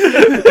doing.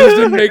 It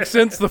didn't make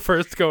sense the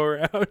first go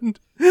around.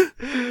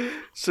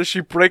 So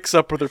she breaks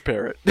up with her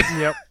parrot.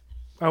 Yep.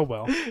 Oh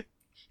well.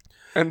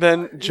 And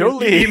then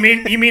Jolie. You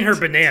mean her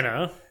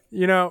banana?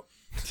 You know.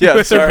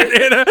 Yeah, sorry.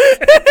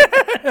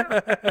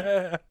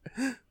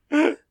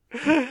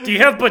 Do you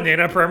have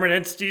banana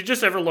permanence? Do you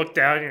just ever look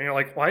down and you're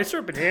like, why is there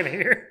a banana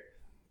here?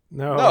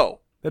 No.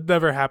 That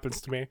never happens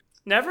to me.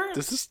 Never?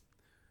 Does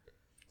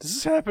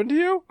this happen to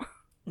you?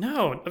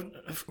 No,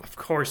 of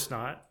course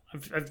not.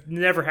 I've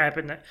never have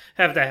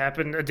that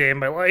happen a day in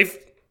my life.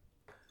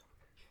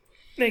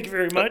 Thank you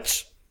very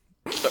much.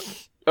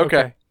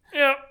 Okay.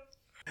 Yeah.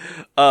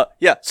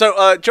 Yeah.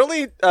 So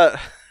Jolie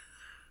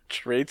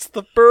trades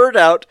the bird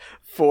out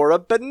for a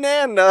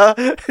banana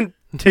and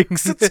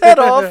takes its head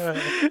off,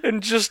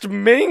 and just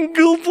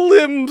mangled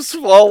limbs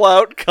fall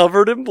out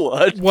covered in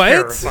blood. What?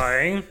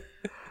 Terrifying.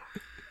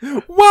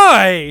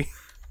 Why?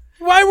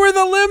 Why were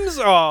the limbs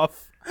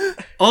off?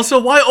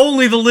 Also, why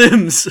only the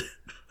limbs?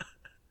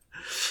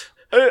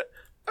 I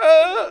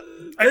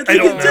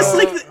don't Just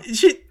know.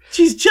 like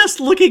she's just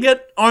looking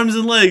at arms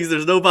and legs.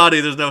 There's no body.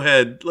 There's no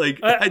head. Like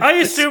I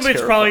assume it's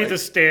probably terrifying. the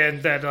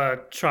stand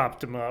that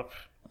chopped him up.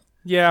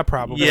 Yeah,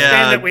 probably. Yeah.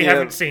 Stand that we yeah.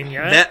 haven't seen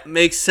yet. that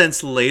makes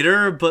sense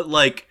later. But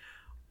like,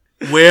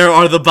 where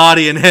are the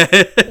body and head?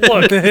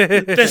 Look,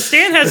 the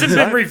stand hasn't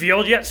been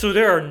revealed yet, so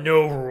there are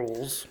no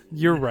rules.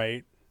 You're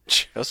right.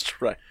 Just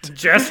right.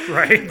 Just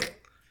right.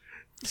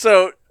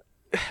 So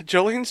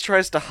Jolene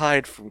tries to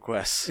hide from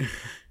Quest, and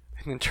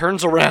then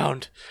turns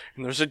around,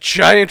 and there's a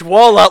giant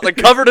wall outlet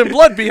covered in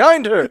blood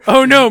behind her.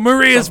 Oh no,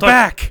 Maria's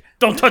back!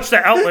 Don't touch the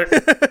outlet.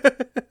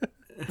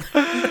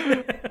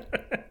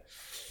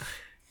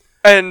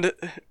 And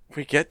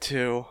we get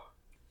to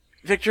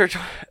Victor.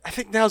 I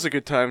think now's a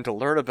good time to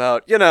learn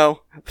about,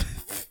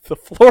 the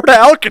Florida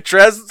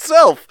Alcatraz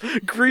itself,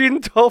 Green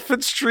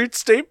Dolphin Street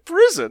State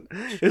Prison.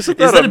 Isn't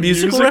that, Is that a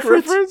musical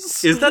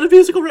reference? Is that a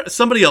musical reference?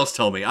 Somebody else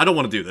tell me. I don't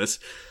want to do this.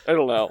 I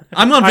don't know.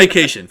 I'm on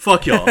vacation.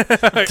 Fuck y'all.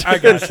 I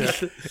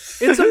gotcha.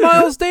 It's a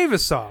Miles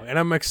Davis song, and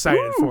I'm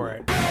excited for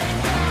it.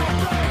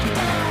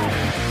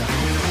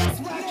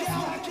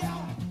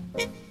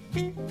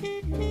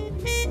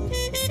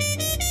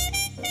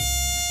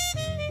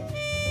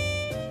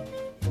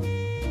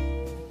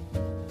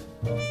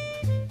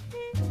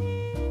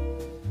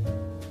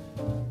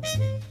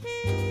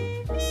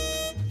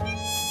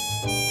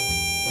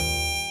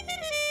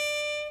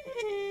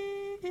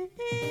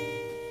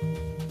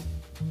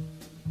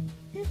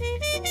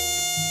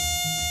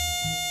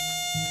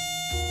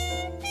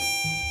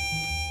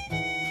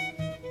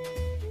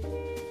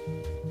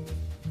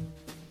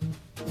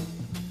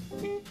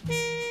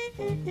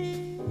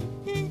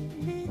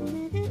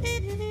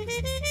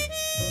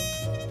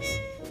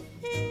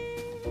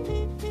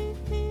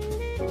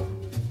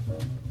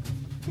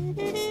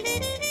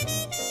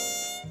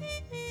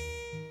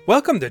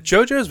 Welcome to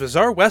JoJo's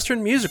Bizarre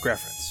Western Music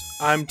Reference.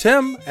 I'm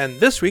Tim, and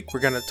this week we're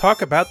going to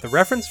talk about the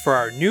reference for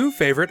our new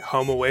favorite,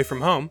 Home Away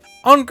From Home,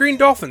 on Green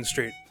Dolphin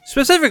Street,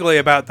 specifically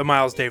about the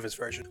Miles Davis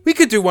version. We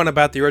could do one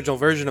about the original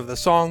version of the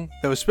song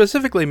that was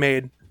specifically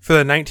made for the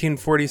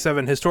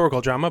 1947 historical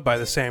drama by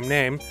the same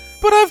name,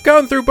 but I've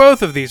gone through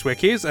both of these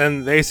wikis,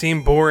 and they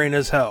seem boring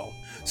as hell.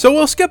 So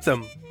we'll skip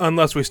them,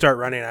 unless we start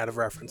running out of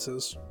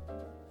references.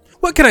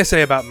 What can I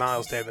say about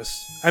Miles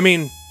Davis? I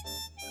mean,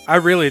 I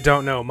really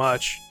don't know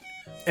much.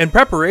 In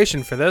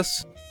preparation for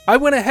this, I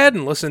went ahead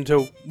and listened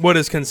to what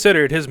is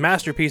considered his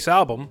masterpiece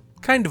album,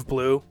 Kind of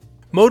Blue.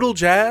 Modal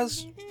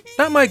jazz?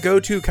 Not my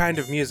go-to kind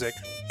of music.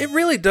 It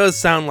really does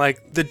sound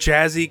like the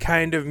jazzy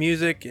kind of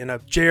music in a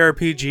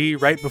JRPG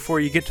right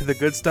before you get to the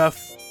good stuff.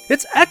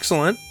 It's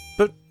excellent,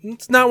 but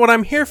it's not what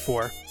I'm here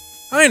for.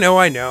 I know,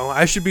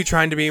 I should be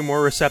trying to be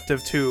more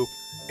receptive to,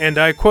 and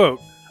I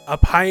quote, a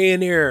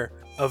pioneer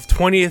of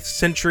 20th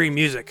century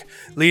music,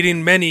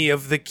 leading many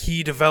of the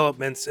key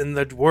developments in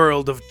the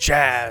world of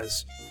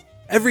jazz.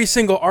 Every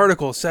single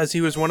article says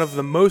he was one of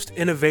the most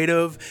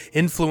innovative,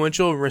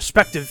 influential, and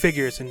respected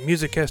figures in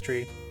music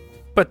history.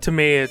 But to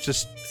me, it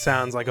just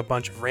sounds like a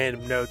bunch of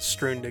random notes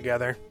strewn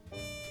together.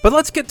 But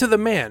let's get to the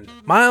man,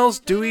 Miles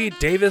Dewey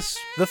Davis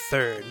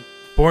III.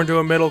 Born to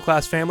a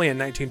middle-class family in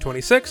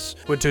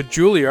 1926, went to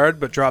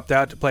Juilliard but dropped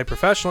out to play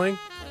professionally,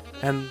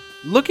 and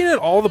looking at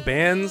all the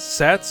band's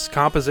sets,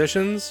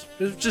 compositions,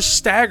 is just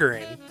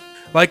staggering.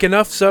 Like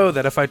enough so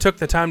that if I took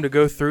the time to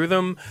go through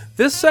them,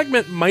 this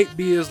segment might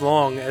be as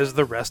long as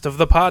the rest of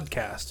the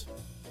podcast.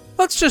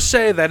 Let's just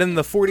say that in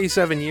the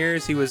 47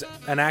 years he was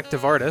an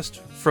active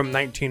artist, from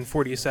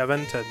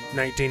 1947 to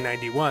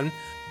 1991,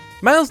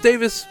 Miles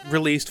Davis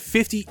released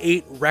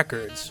 58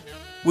 records,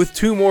 with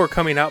 2 more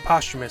coming out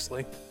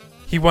posthumously.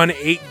 He won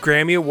 8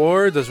 Grammy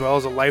Awards as well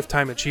as a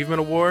Lifetime Achievement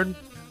Award.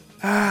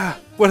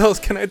 What else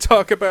can I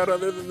talk about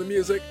other than the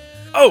music?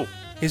 Oh,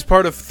 he's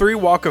part of 3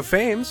 Walk of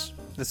Fames,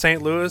 the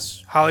St.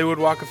 Louis Hollywood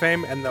Walk of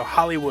Fame and the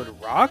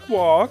Hollywood Rock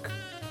Walk.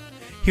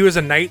 He was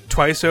a knight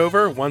twice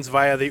over, once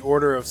via the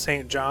Order of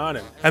St. John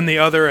and the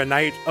other a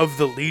knight of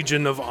the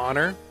Legion of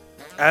Honor,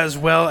 as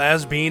well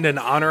as being an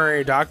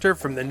honorary doctor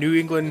from the New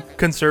England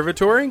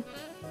Conservatory.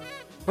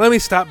 Let me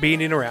stop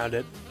beating around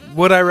it.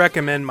 Would I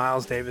recommend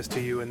Miles Davis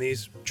to you in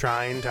these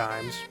trying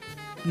times?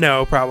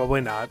 No,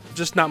 probably not.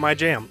 Just not my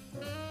jam.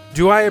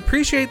 Do I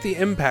appreciate the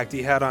impact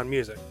he had on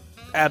music?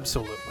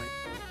 Absolutely.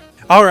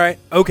 Alright,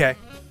 okay.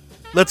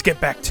 Let's get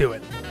back to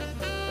it.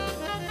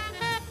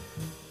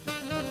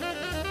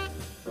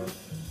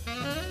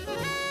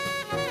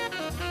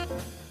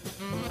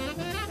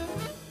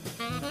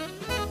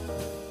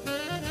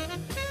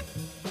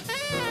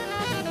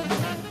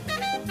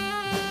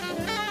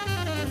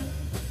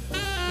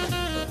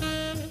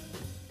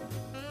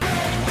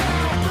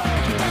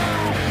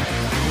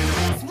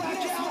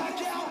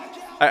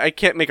 I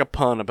can't make a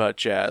pun about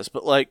jazz,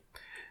 but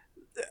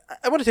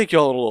I want to take you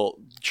on a little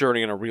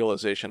journey and a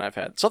realization I've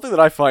had. Something that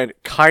I find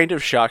kind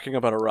of shocking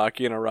about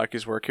Araki and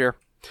Araki's work here.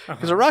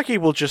 Because Araki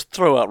will just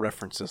throw out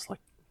references like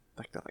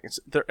nothing.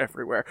 They're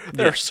everywhere.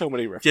 There are so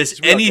many references.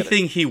 Just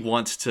anything he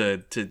wants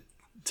to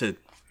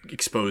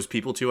expose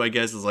people to, I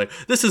guess, is like,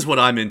 this is what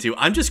I'm into.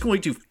 I'm just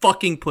going to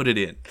fucking put it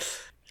in.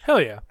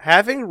 Hell yeah.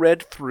 Having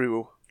read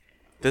through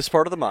this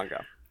part of the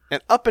manga,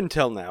 and up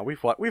until now,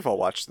 we've all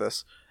watched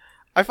this,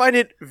 I find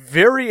it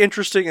very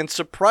interesting and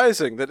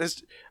surprising that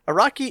has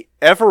Araki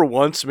ever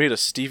once made a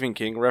Stephen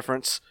King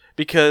reference,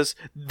 because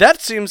that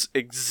seems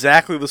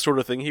exactly the sort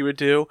of thing he would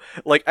do.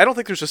 Like, I don't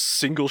think there's a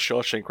single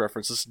Shawshank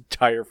reference this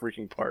entire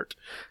freaking part.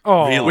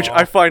 Oh, Really? Which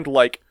I find,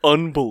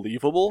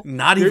 unbelievable.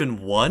 Not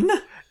even one?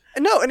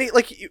 No, and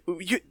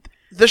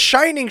The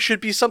Shining should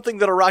be something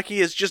that Araki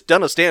has just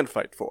done a stand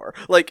fight for.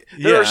 Like,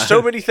 there are Yeah.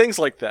 so many things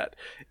like that.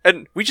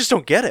 And we just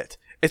don't get it.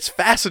 It's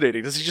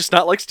fascinating. Does he just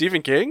not like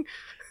Stephen King?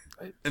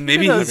 And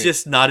maybe he's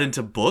just not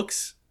into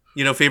books.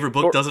 Favorite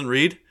book doesn't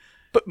read.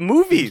 But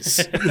movies.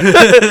 There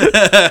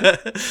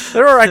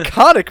are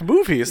iconic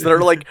movies that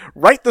are like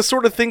right the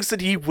sort of things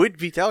that he would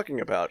be talking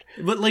about.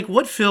 But like,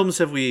 what films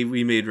have we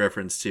made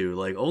reference to?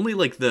 Like, only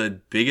like the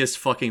biggest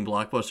fucking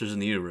blockbusters in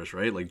the universe,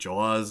 right? Like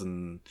Jaws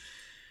and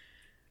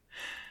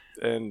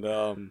And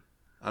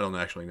I don't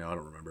actually know. I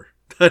don't remember.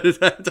 That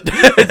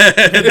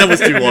was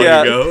too long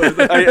ago.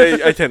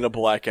 I tend to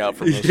black out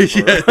from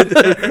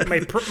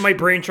those. My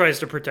brain tries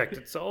to protect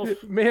itself.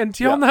 Man,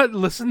 do y'all not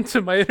listen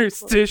to my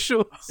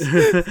interstitials?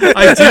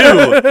 I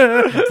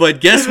do, but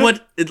guess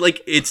what?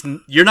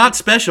 You're not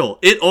special.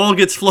 It all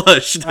gets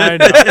flushed. I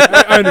know.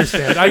 I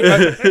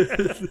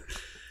understand.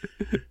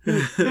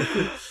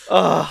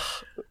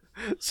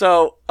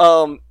 So,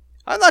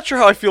 I'm not sure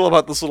how I feel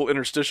about this little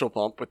interstitial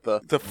bump with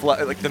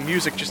the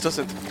music just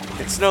doesn't.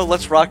 It's no,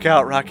 let's rock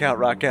out, rock out,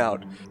 rock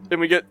out, and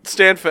we get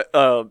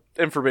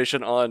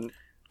information on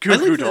Goo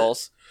Goo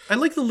Dolls. I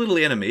like the little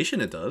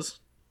animation it does.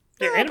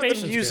 Yeah, But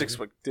animation's the music's good.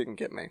 what didn't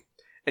get me.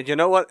 And you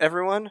know what,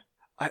 everyone?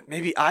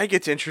 Maybe I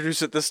get to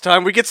introduce it this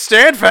time. We get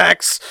Stand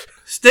Facts.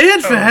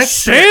 Stand facts.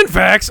 Stand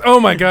facts. Oh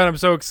my god, I'm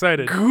so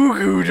excited. Goo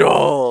Goo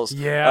Dolls.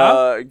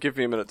 Yeah? Give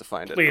me a minute to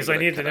find it. Please, I'm I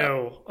gonna need to cut out.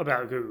 know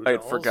about Goo Goo I had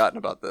Dolls. forgotten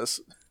about this.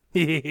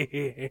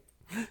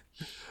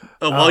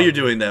 While you're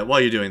doing that,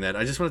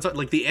 I just want to talk.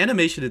 Like, the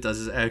animation it does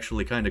is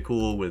actually kind of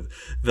cool with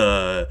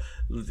the,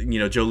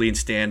 Jolene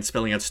Stan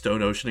spelling out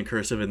Stone Ocean in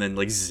cursive and then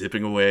like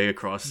zipping away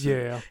across.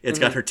 Yeah. It's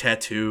got her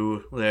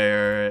tattoo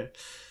there,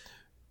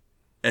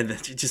 and then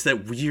just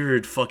that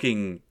weird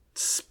fucking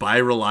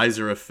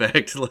spiralizer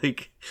effect,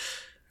 like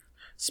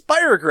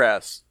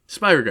Spirograph.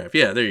 spirograph.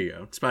 Yeah, there you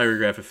go.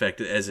 Spirograph effect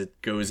as it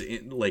goes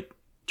in, like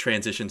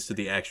transitions to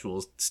the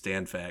actual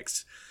Stand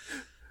Facts.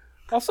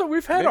 Also,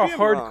 we've had Maybe I'm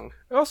wrong.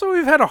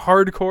 we've had a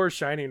hardcore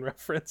Shining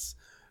reference.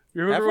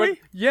 You remember Have when?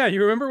 we? Yeah,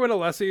 you remember when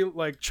Alessi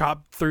like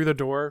chopped through the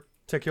door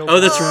to kill? Oh,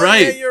 that's Oh,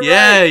 right. yeah, you're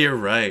right. You're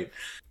right.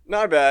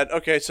 Not bad.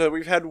 Okay, so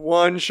we've had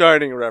one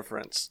Shining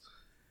reference.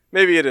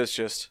 Maybe it is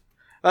just.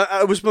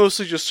 I was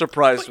mostly just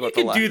surprised You about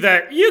the can lack. do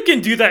that. You can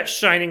do that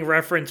Shining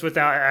reference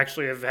without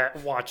actually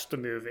have watched the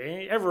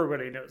movie.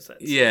 Everybody knows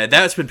that. Yeah,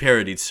 that's been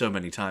parodied so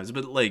many times.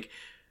 But like,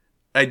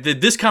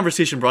 this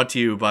conversation brought to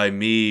you by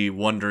me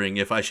wondering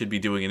if I should be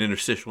doing an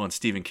interstitial on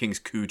Stephen King's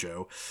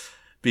Cujo,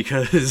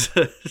 because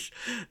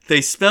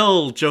they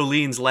spell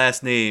Jolene's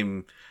last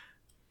name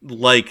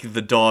like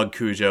the dog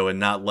Cujo and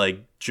not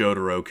like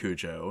Jotaro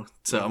Cujo.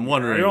 So I'm I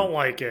wondering don't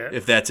like it.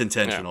 if that's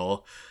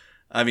intentional.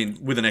 I mean,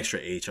 with an extra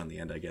H on the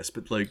end, I guess.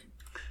 But like,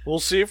 We'll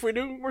see if we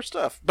do more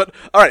stuff. But,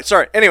 alright,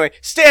 sorry. Anyway,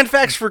 Stand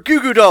Facts for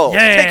Goo Goo Dolls.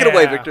 Yeah. Take it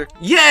away, Victor.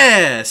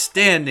 yeah,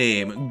 stand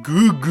name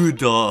Goo Goo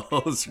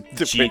Dolls,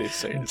 The way they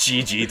say it.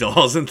 GG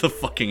Dolls, and the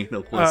fucking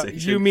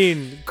localization. you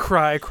mean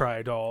Cry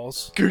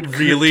Dolls?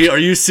 Really? Are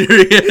you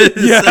serious?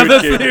 Yeah,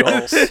 that's Goo the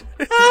Dolls.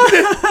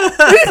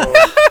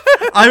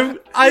 I'm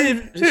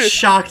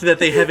shocked that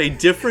they have a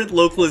different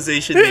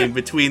localization name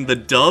between the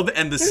dub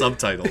and the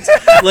subtitles.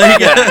 Like,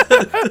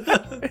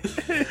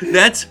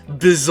 that's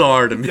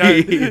bizarre to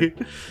me.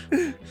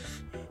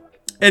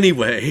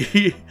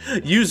 Anyway,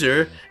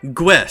 user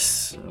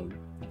Guess.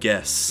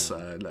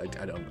 I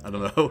don't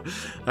know. All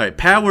right,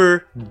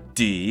 power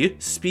D,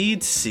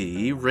 speed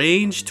C,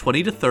 range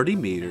 20 to 30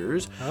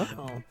 meters,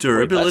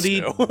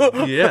 durability.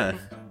 Yeah,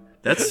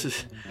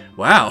 that's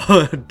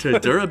wow.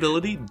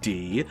 Durability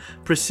D,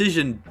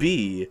 precision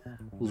B,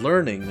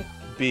 learning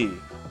B,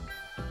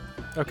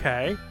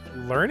 Okay,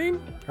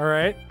 learning. All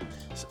right.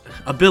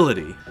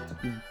 ability.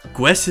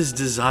 Gwess's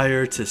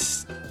desire to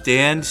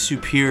stand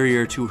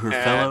superior to her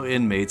fellow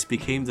inmates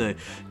became the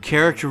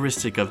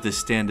characteristic of this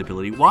stand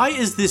ability. Why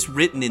is this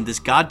written in this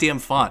goddamn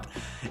font?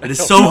 It is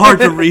so hard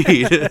to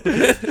read.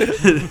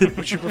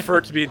 Would you prefer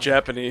it to be in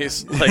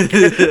Japanese? Like,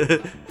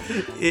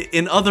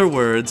 In other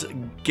words,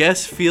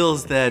 Guess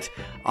feels that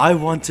I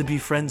want to be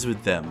friends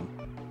with them,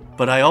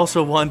 but I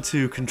also want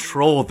to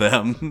control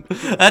them.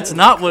 That's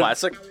not what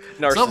classic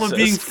that's not what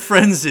being narcissist.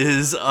 friends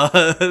is.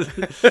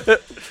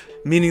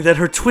 Meaning that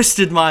her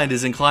twisted mind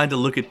is inclined to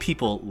look at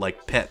people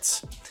like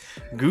pets.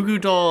 Goo Goo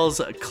Dolls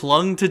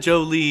clung to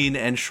Jolene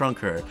and shrunk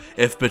her.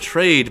 If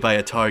betrayed by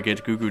a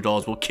target, Goo Goo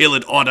Dolls will kill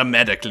it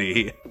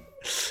automatically.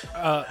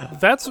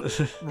 That's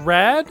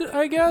rad,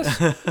 I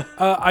guess.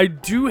 I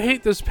do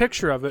hate this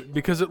picture of it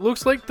because it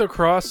looks like the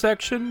cross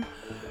section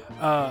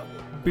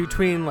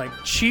between like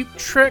Cheap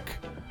Trick,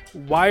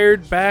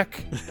 Wired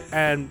Back,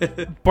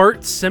 and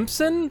Bart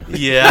Simpson.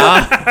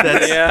 Yeah,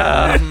 that's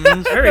Yeah.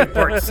 Very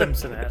Bart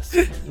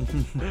Simpson-esque.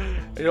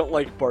 I don't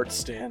like Bart's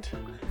stand.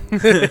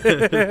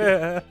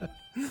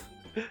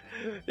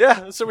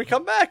 Yeah, so we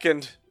come back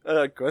and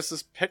Gwess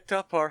has picked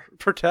up our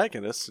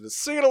protagonist and is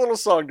singing a little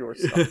song to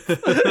herself.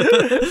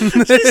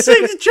 she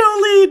sings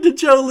Jolene to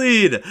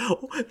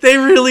Jolene. They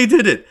really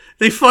did it.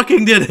 They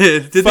fucking did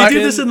it. Did they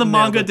do this in the Fucking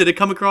manga? nailed it. Did it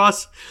come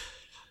across?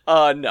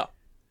 No.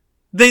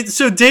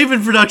 So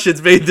David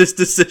Productions made this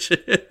decision.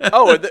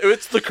 Oh,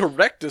 it's the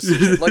correct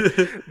decision. Like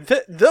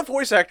the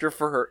voice actor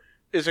for her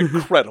is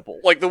incredible.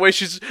 Like the way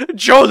she's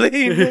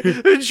Jolene.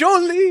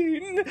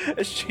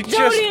 She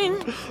just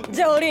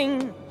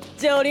Jolene,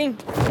 Jolene,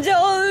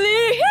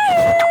 Jolene.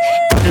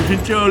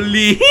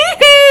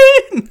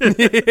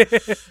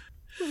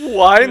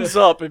 winds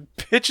up and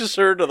pitches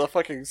her to the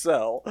fucking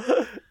cell.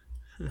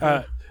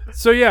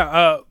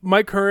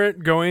 My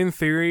current going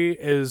theory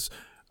is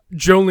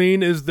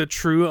Jolene is the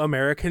true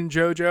American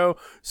JoJo,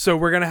 so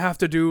we're gonna have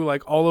to do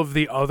like all of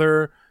the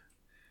other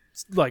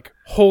like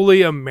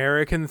wholly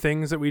American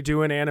things that we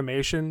do in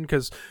animation,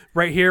 because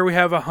right here we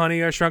have a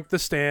Honey, I Shrunk the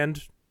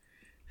Stand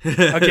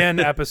again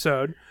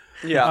episode.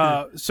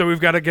 Yeah. So we've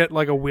got to get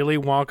like a Willy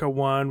Wonka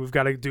one. We've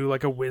got to do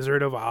like a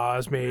Wizard of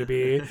Oz,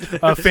 maybe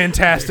a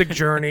Fantastic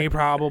Journey,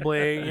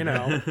 probably.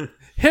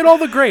 Hit all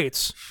the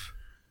greats.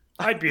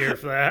 I'd be here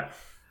for that.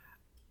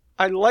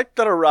 I like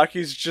that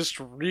Araki's just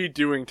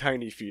redoing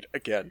Tiny Feet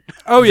again.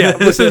 Oh yeah,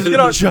 this is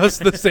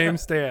just the same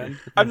stand.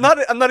 I'm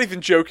not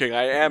even joking.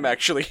 I am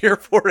actually here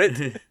for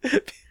it.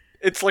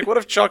 It's like, what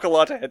if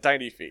Chocolata had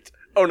tiny feet?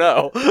 Oh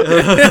no.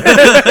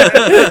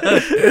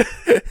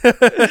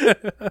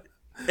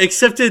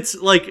 Except it's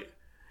like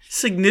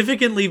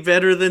significantly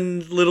better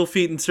than Little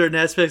Feet in certain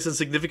aspects and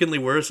significantly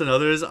worse in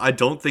others. I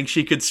don't think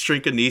she could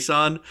shrink a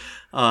Nissan,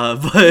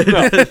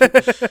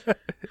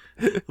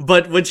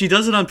 but when she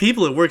does it on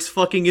people, it works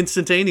fucking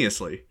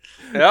instantaneously.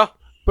 Yeah.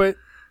 But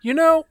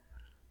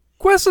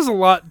Quest is a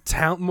lot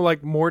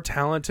more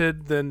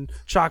talented than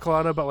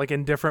Chocolata, but like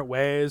in different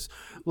ways.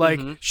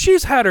 Like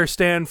she's had her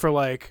stand for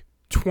like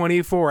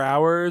 24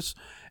 hours.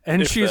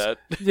 And she's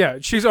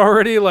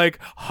already like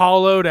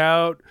hollowed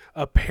out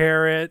a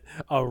parrot,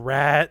 a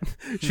rat.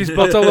 She's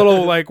built a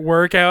little like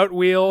workout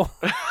wheel.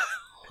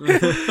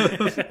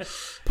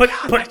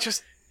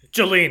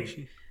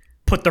 Jolene,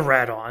 put the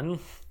rat on.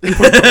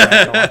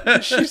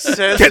 She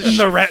says Getting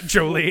the rat,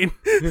 Jolene.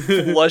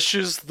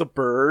 flushes the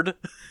bird.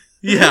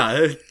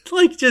 Yeah,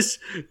 like just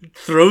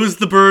throws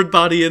the bird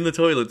body in the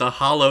toilet, the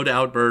hollowed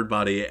out bird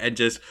body, and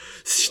just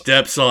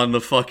steps on the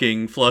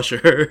fucking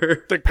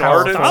flusher. The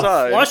guard Stop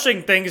inside.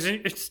 flushing things.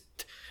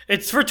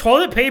 It's for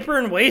toilet paper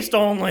and waste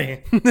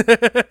only.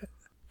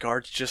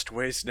 Guards just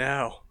waste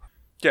now.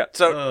 Yeah,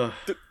 so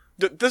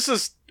this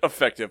is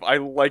effective. I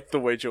like the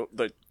way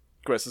the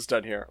Quest is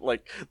done here.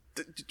 Like,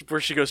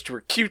 where she goes to her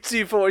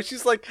cutesy voice.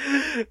 She's like,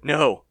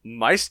 no,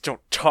 mice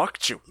don't talk,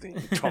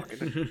 Jolene. Talking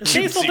to cutesy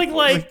Say something voice.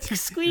 like,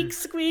 squeak,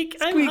 squeak,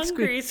 I'm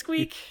hungry,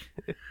 squeak.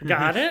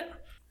 Got it?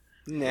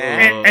 Nah.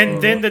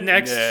 And then the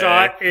next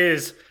shot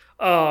is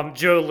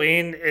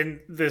Jolene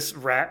in this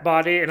rat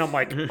body, and I'm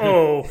like,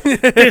 oh,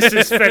 this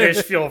is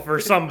fetish fuel for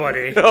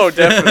somebody. Oh,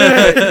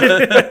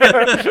 definitely.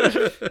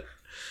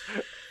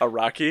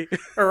 Araki?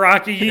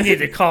 Araki, you need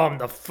to calm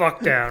the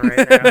fuck down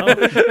right now.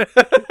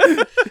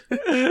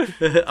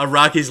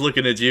 Araki's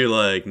looking at you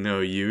like, no,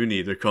 you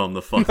need to calm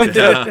the fuck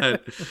down.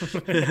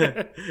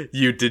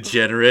 You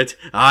degenerate.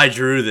 I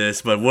drew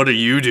this, but what are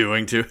you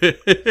doing to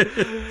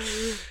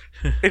it?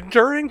 And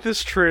during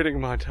this training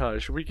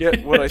montage, we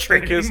get what I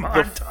think is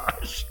the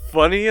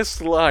funniest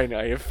line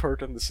I have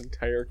heard on this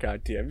entire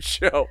goddamn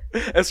show.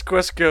 As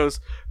Quest goes,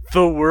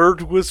 the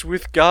Word was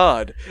with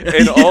God,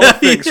 and all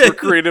things were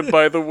created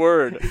by the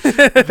Word.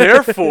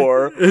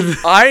 Therefore,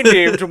 I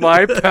named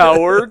my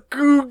power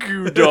Goo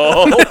Goo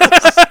Dolls.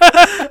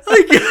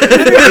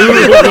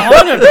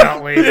 On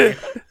about, lady.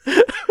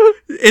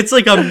 It's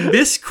like a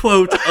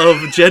misquote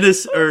of John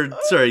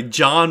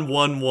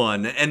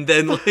 1:1, and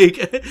then like,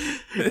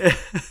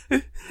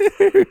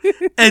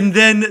 and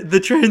then the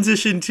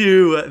transition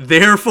to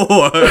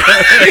therefore. I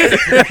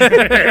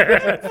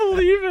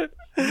believe it.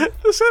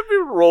 This had me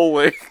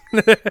rolling.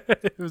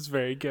 It was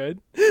very good.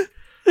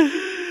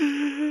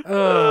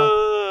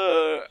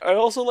 I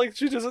also like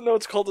she doesn't know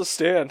it's called a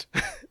stand.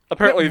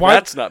 Apparently Why-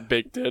 that's not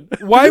baked in.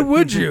 Why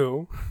would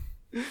you?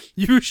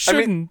 You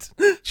shouldn't.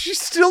 She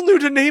still knew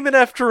to name it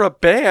after a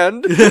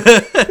band.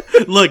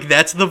 Look,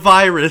 that's the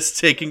virus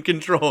taking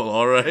control,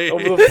 all right?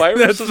 Oh, the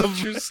virus doesn't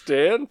choose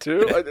stand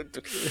too?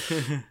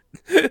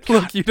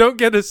 Look, you don't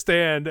get a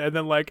stand and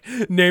then like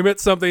name it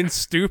something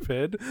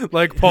stupid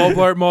like Paul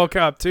Blart Mall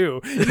Cop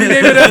 2. You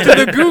name it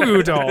after the Goo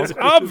Goo Dolls,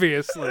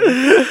 obviously.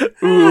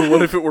 Ooh,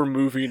 what if it were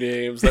movie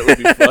names? That would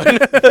be fun.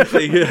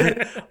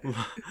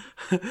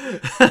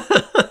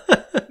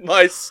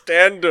 My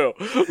Stando.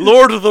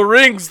 Lord of the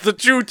Rings, the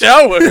Two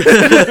Towers.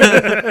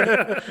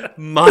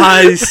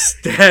 My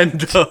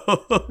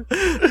Stando.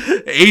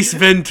 Ace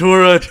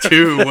Ventura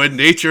 2, When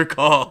Nature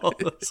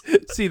Calls.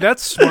 See,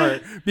 that's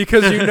smart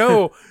because you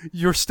know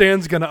your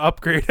stand's going to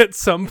upgrade at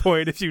some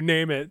point if you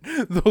name it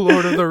The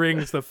Lord of the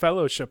Rings, The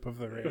Fellowship of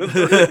the Ring.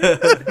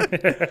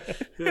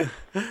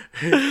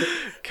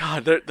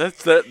 God,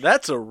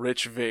 that's a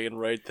rich vein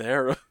right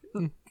there.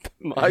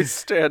 My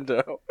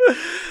Stando.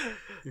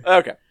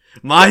 Okay.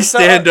 My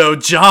Stando,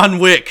 John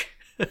Wick.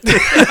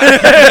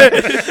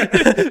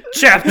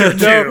 Chapter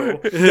 2.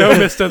 No,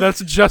 mister,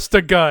 that's just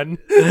a gun.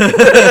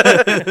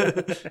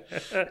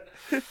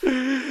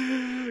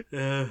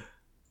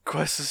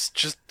 Quest is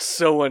just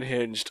so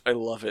unhinged. I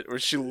love it. Where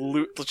she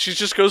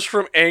just goes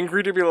from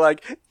angry to be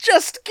like,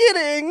 just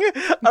kidding.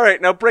 All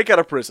right, now break out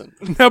of prison.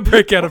 Now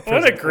break out of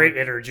prison. What a great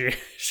energy.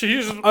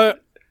 She's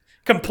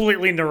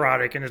completely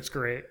neurotic, and it's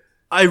great.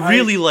 I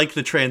really like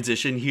the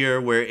transition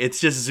here where it's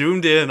just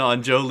zoomed in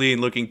on Jolene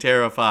looking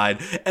terrified,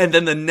 and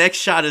then the next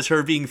shot is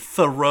her being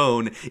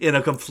thrown in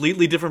a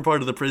completely different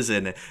part of the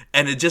prison,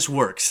 and it just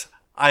works.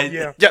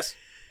 Yes.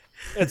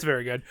 It's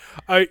very good.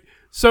 I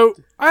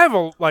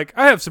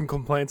have some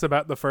complaints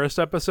about the first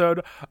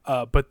episode,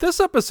 but this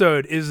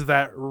episode is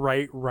that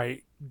right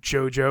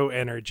JoJo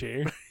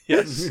energy.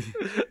 Yes.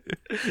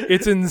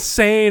 It's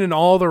insane in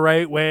all the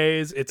right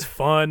ways. It's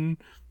fun.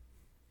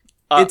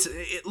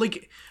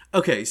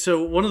 Okay,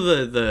 so one of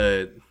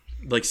the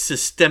like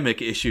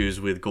systemic issues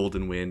with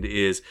Golden Wind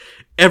is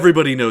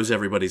everybody knows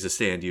everybody's a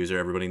stand user.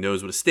 Everybody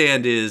knows what a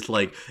stand is.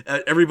 Like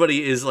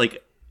everybody is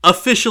like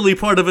officially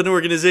part of an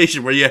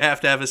organization where you have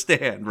to have a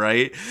stand,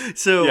 right?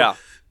 So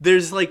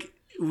there's like,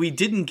 we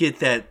didn't get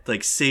that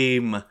like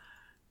same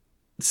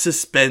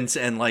suspense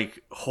and like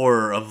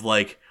horror of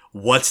like,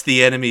 what's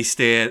the enemy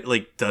stand?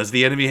 Like, does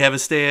the enemy have a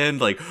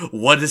stand? Like,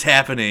 what is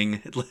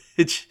happening?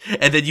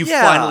 And then you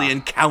finally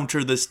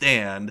encounter the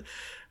stand.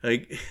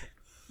 Like,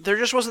 there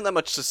just wasn't that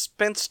much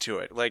suspense to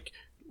it. Like,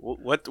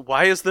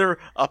 why is there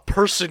a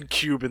person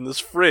cube in this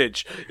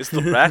fridge? Is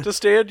the rat a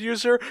stand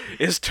user?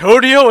 Is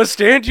Tonio a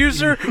stand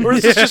user? Or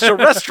is this just a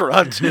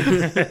restaurant?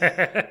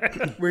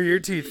 Where your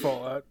teeth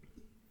fall out.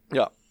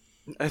 Yeah.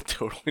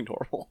 Totally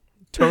normal.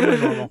 Totally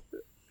normal.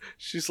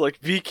 She's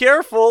like, be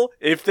careful.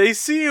 If they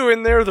see you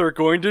in there, they're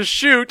going to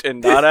shoot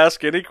and not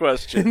ask any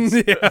questions.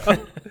 Yeah.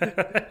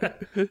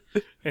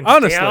 And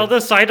Honestly. stay out of the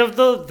sight of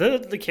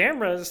the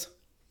cameras.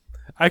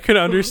 I could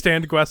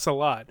understand Gwess a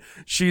lot.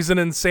 She's an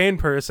insane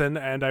person,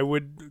 and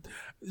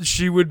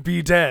she would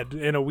be dead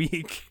in a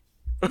week.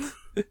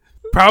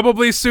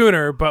 Probably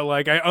sooner, but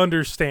like, I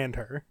understand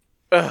her.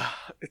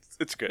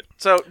 It's good.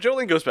 So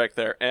Jolene goes back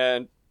there,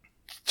 and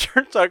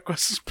turns out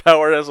Quest's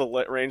power has a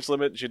range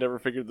limit. She never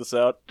figured this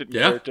out. Didn't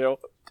care to.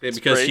 It's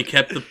because she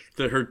kept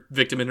her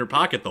victim in her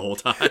pocket the whole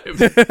time.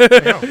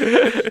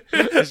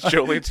 As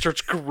Jolene starts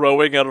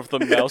growing out of the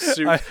mouse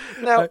suit.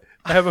 I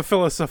have a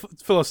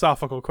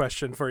philosophical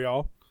question for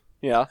y'all.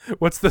 Yeah.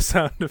 What's the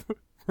sound of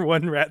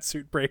one rat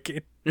suit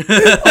breaking? This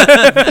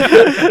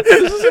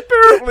is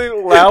apparently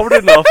loud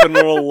enough and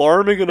an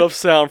alarming enough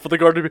sound for the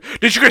guard to be,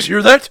 did you guys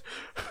hear that?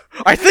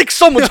 I think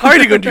someone's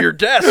hiding under your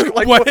desk.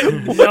 Like, What?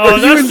 No,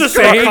 that's just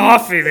a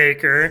coffee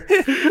maker.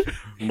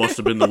 Must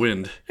have been the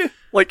wind.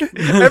 Like,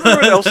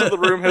 everyone else in the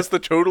room has the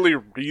totally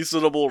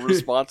reasonable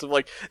response of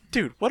like,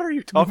 dude, what are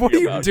you talking What are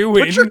you about?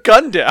 doing? Put your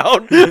gun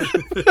down.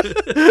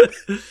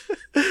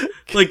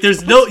 Like,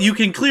 you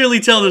can clearly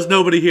tell there's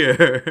nobody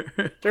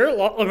here. They're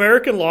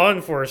American law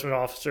enforcement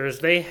officers.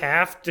 They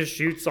have to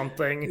shoot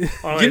something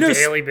on a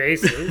daily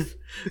basis.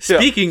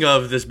 Speaking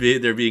of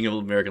there being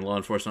American law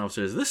enforcement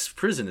officers, this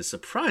prison is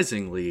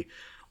surprisingly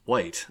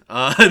white.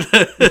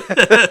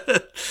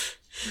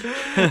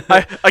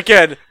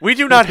 Again, we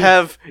do not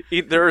have.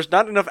 There is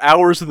not enough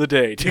hours in the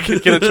day to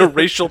get into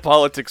racial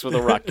politics with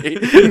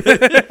Araki.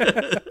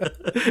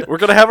 We're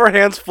gonna have our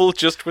hands full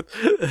just with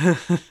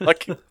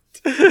like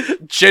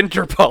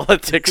gender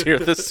politics here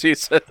this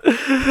season.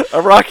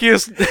 Araki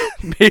is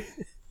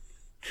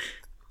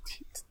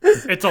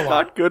It's a lot.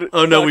 not good.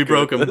 Oh no, not we good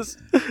broke at him. this.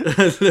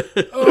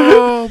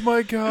 Oh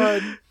my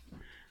god.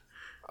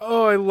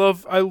 Oh, I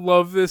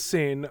love this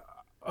scene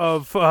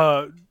of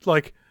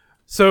like,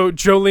 so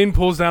Jolene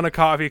pulls down a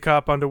coffee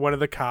cup onto one of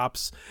the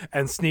cops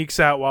and sneaks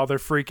out while they're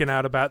freaking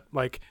out about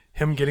like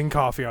him getting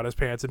coffee on his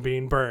pants and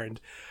being burned.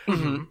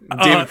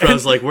 David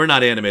Crowe's like, we're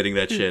not animating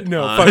that shit.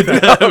 No, fuck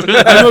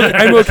that.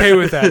 I'm okay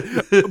with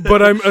that.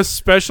 But I'm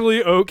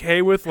especially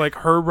okay with like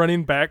her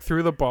running back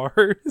through the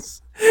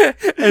bars.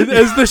 And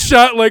as the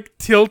shot like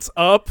tilts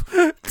up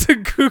to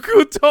Goo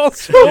Goo Doll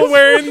still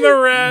wearing the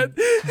rat.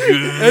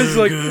 As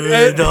like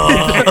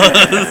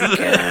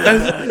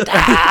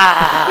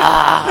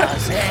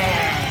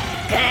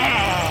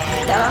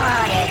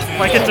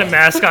Like it's a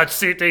mascot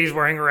suit that he's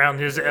wearing around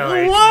his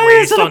Why is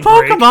waist it a on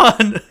break.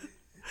 Pokemon?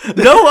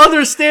 No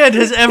other stand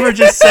has ever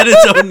just said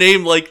its own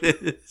name like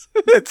this.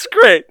 It's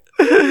great.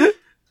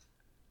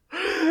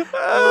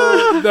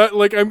 that,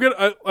 like I'm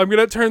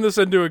gonna turn this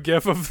into a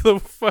gif of the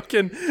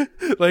fucking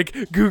like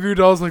Goo Goo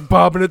Doll's like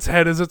bobbing its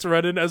head as it's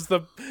running as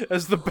the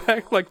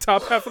back like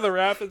top half of the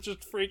raft is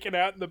just freaking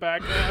out in the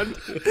background.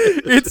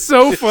 It's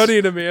so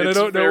funny to me, and I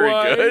don't know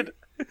why.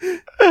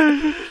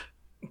 Good.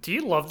 Do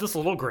you love this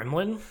little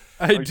gremlin?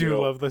 I do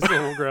love this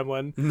little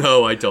gremlin.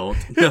 No, I don't.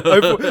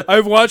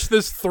 I've watched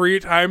this 3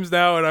 times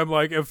now, and I'm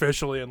like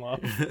officially in love.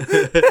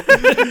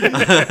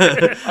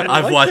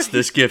 I've watched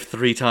this GIF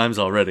 3 times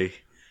already.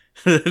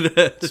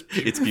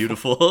 It's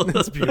beautiful.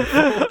 It's beautiful.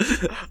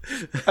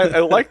 I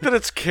like that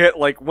it's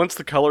like once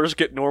the colors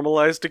get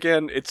normalized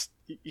again,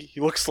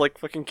 he looks like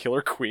fucking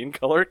Killer Queen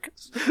color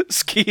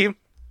scheme.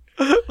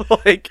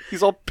 Like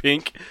he's all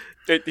pink.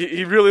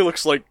 He really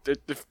looks like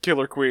if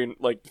Killer Queen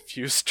like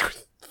fused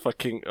with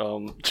fucking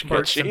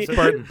Bart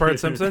Simpson. Bart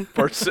Simpson.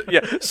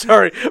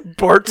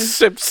 Bart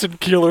Simpson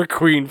Killer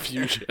Queen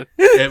fusion.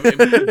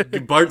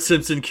 Bart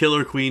Simpson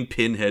Killer Queen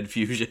Pinhead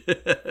fusion.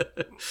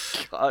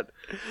 God.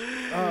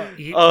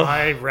 Eat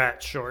my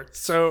rat shorts.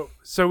 So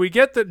we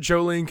get that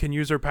Jolene can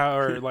use her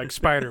power like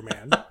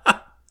Spider-Man.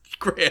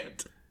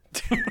 Grant.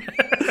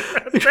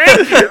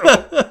 Thank you.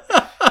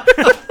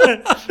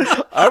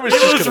 I was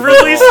It just was gonna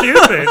really move on.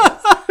 stupid.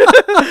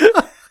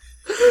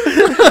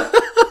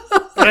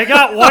 But I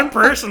got one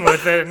person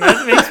with it, and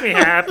that makes me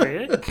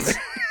happy.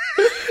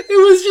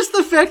 It was just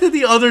the fact that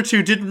the other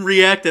two didn't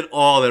react at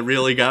all that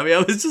really got me. I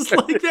was just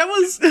like, that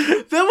was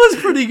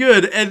pretty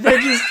good. And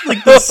then just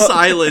like the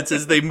silence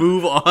as they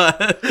move on.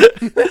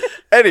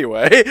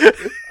 Anyway,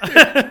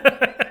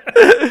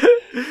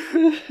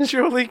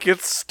 Jolene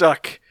gets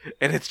stuck,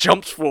 and it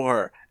jumps for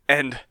her,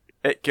 and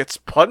it gets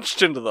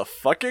punched into the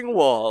fucking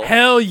wall.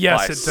 Hell yes,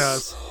 by it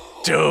does.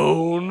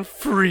 Stone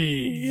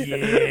Free.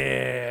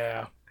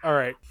 Yeah. All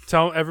right.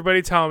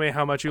 Everybody tell me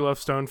how much you love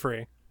Stone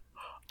Free.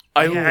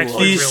 I actually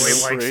love really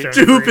Stone like Free. Stone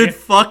Stupid Free.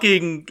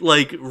 fucking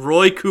like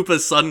Roy Koopa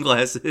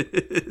sunglasses.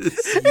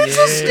 It's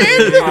a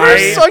stand for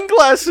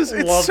sunglasses.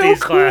 It's Love so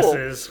these cool.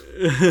 glasses.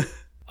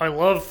 I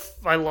love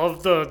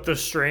the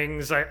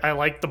strings. I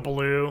like the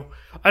blue.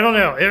 I don't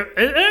know.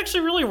 It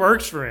actually really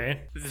works for me.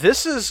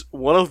 This is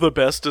one of the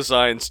best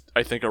designs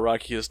I think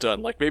Araki has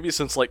done. Like maybe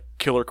since like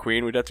Killer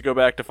Queen, we'd have to go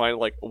back to find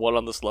like one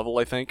on this level.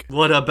 I think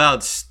What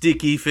about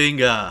Sticky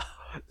Finger?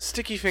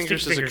 Sticky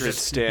Fingers Sticky is a Fingers great is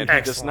stand. He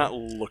does excellent. not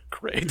look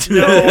great.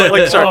 No,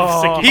 like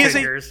sorry, Sticky he's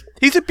Fingers.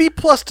 he's a B+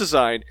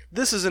 design.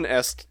 This is an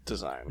S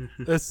design.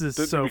 This is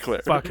To so be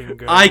clear. fucking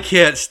good. I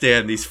can't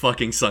stand these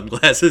fucking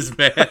sunglasses,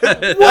 man.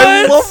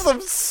 I love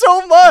them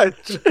so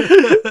much.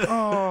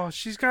 Oh,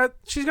 she's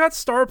got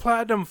Star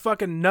Platinum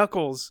fucking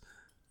knuckles.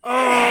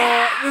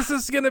 Oh, this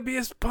is gonna be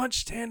his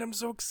punch stand. I'm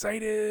so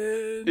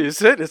excited.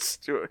 Is it? It's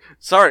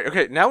sorry.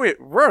 Okay, now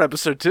we're on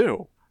episode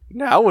 2.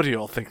 Now, what do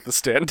y'all think the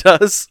stand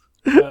does?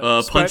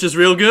 Punch is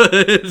real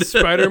good.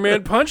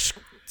 Spider-Man Punch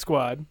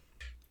Squad.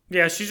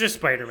 Yeah, she's just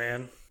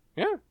Spider-Man.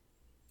 Yeah.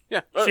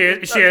 She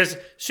has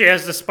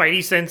the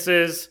Spidey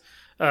senses.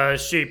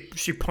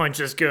 She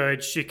punches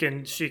good. She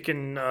can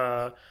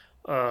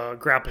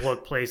grapple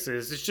hook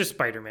places. It's just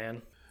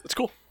Spider-Man. It's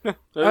cool. Yeah.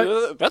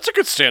 That's a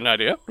good stand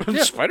idea.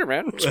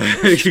 Spider-Man.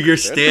 Your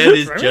stand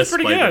is Spider-Man's just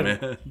pretty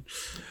Spider-Man.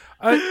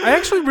 I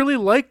actually really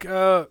like.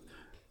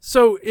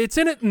 So it's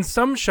in it in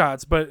some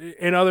shots, but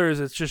in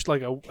others it's just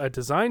like a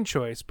design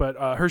choice. But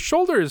her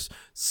shoulders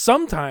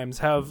sometimes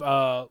have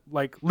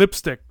like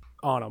lipstick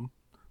on them,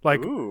 like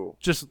Ooh.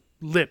 just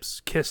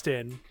lips kissed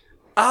in.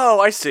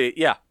 Oh, I see.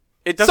 Yeah.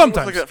 It doesn't look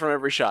Sometimes. like that from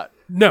every shot.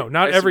 No,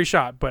 not I see. every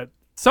shot, but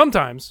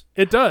sometimes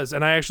it does.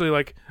 And I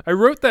actually I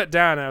wrote that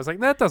down and I was like,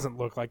 that doesn't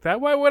look like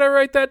that. Why would I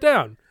write that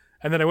down?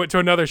 And then I went to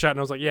another shot and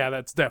I was like, yeah,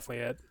 that's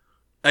definitely it.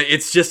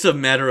 It's just a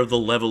matter of the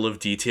level of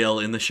detail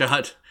in the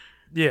shot.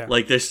 Yeah.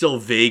 Like they're still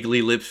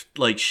vaguely lips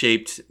like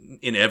shaped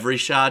in every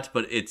shot,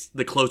 but it's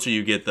the closer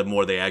you get, the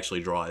more they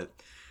actually draw it.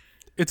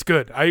 It's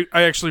good. I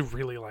actually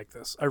really like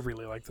this. I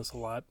really like this a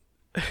lot.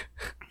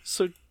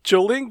 So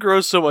Jolene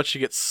grows so much she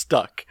gets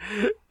stuck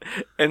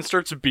and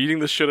starts beating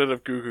the shit out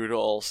of Goo Goo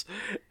Dolls.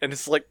 And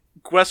it's like,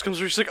 Quest comes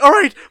over, she's like,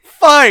 alright,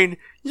 fine,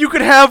 you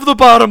can have the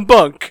bottom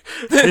bunk.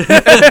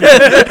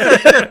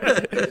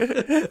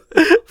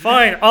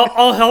 Fine,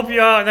 I'll help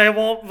you out, and I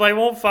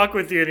won't fuck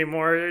with you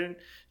anymore. And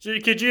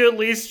could you at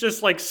least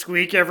just like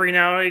squeak every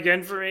now and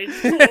again for me?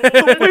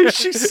 The way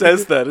she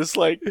says that is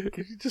like,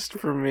 just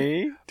for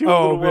me? Do a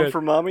Oh, little one man. for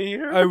mommy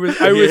here? I was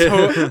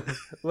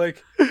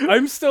like,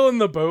 I'm still in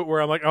the boat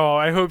where I'm like, oh,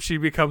 I hope she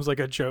becomes like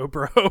a Joe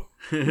Bro.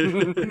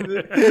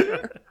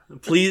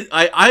 Please,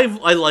 I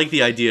like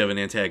the idea of an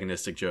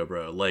antagonistic Joe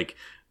Bro. Like,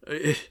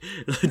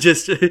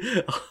 just like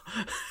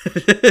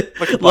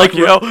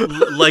Bakio.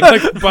 like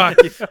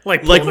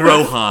But like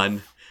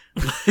Rohan.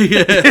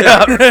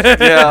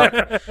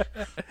 Yeah.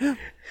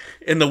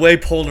 In the way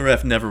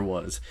Polnareff never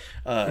was.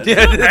 I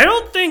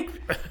don't think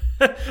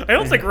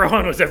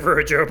Rohan was ever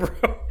a Joe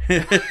Bro. He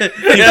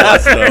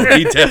was, though.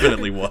 He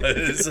definitely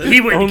was.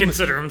 He wouldn't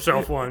consider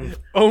himself one.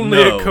 only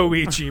No. a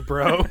Koichi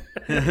Bro.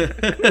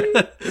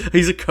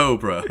 He's a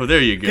Cobra. Well,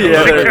 there you go.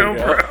 Yeah, there Joe you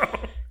go.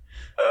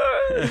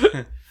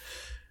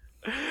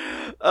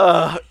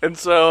 Bro. And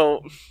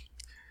so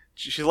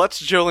she lets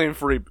Jolene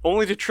free,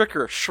 only to trick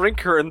her,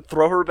 shrink her, and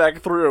throw her back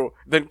through,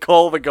 then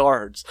call the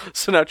guards.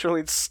 So now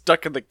Jolene's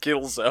stuck in the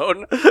kill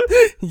zone.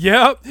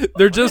 Yep,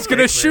 they're just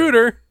gonna shoot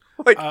her.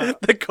 Like,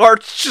 the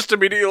guards just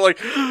immediately like,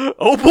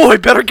 oh boy,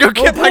 better go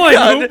get that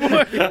gun. Oh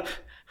boy.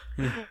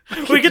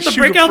 We get to shoot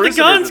break a out the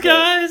prisoner guns, today.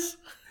 guys.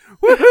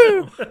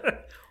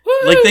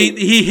 Like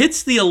he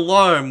hits the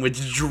alarm,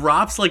 which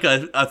drops like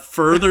a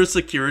further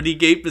security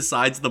gate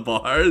besides the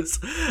bars.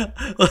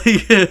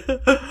 Like,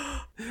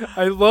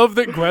 I love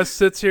that Gwest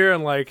sits here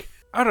and like,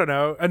 I don't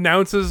know,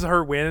 announces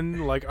her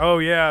win. Like, oh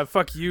yeah,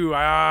 fuck you,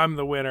 I'm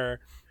the winner.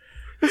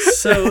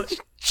 so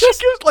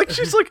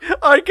She's like,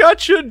 I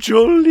got you,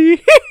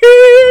 Jolie.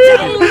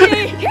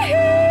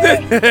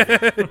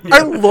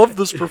 I love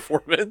this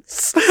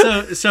performance.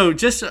 So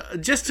just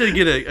to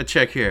get a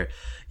check here,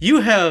 you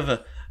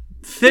have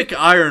thick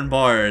iron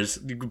bars,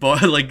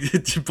 like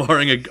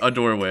barring a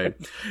doorway.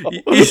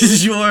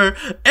 Is your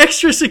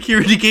extra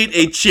security gate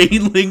a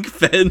chain link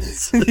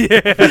fence?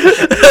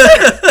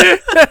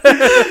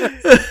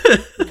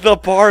 The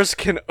bars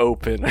can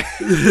open.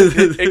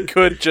 It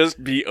could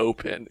just be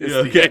open. Is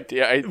the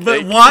idea, I think.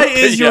 But why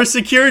is your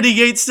security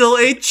gate still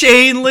a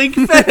chain link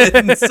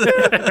fence?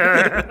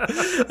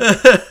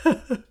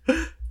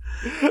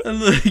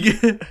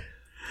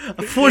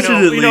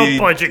 Fortunately,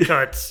 budget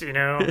cuts.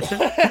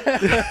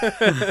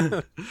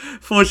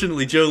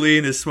 Fortunately,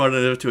 Jolene is smart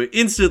enough to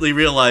instantly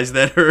realize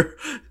that her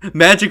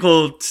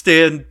magical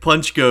stand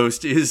punch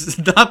ghost is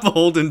not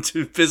beholden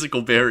to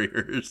physical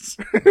barriers.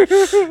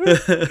 This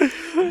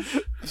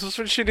is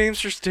when she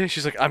names her stand.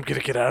 She's like, I'm gonna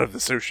get out of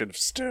this ocean of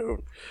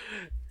stone.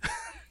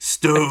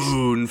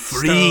 Stone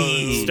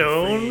free.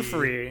 Stone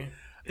free.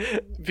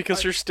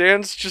 Because her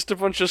stand's just a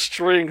bunch of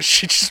strings.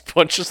 She just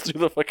punches through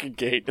the fucking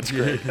gate. It's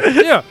great.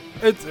 Yeah,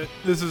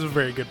 this is a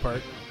very good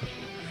part.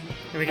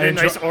 And we get a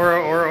nice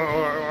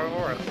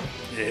aura.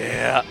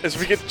 Yeah, as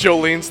we get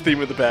Jolene's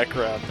theme in the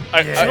background.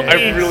 I'm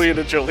really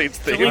into Jolene's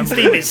theme. Jolene's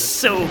theme is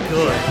so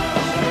good.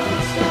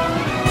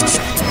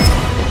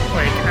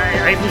 Like,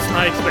 I was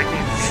not expecting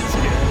it to be this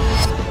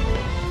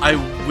good. I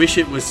wish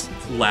it was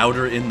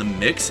louder in the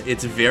mix.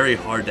 It's very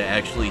hard to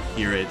actually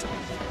hear it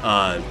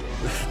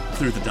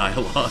through the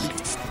dialogue.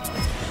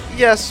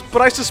 Yes,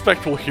 but I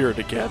suspect we'll hear it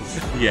again.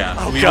 Yeah,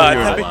 we God,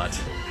 don't hear it a lot.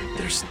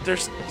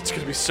 There's it's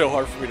gonna be so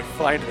hard for me to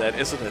find that,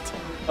 isn't it?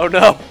 Oh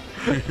no.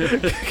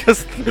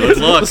 Because Good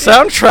luck. the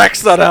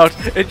soundtrack's not out,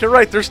 and you're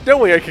right. There's no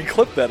way I can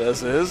clip that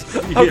as is.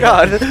 Oh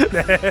God!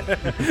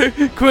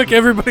 Quick,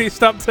 everybody,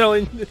 stop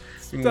saying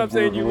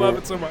you love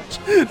it so much.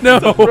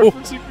 No.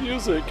 Referencing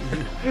music.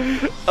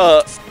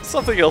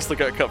 Something else that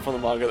got cut from the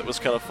manga that was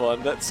kind of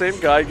fun. That same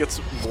guy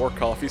gets more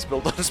coffee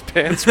spilled on his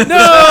pants. No!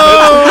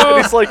 And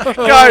he's like,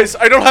 guys,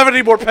 I don't have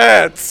any more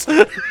pants.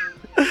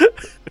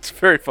 It's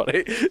very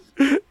funny.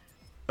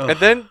 And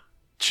then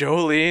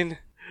Jolene,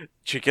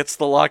 she gets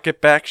the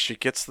locket back. She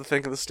gets the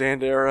thing of the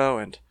stand arrow,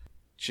 and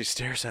she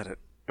stares at it.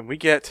 And we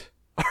get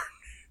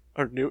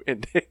our new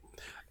ending.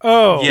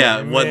 Oh,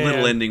 yeah, man. what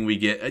little ending we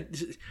get.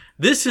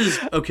 This is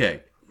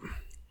okay.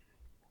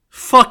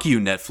 Fuck you,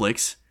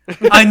 Netflix.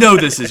 I know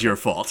this is your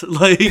fault.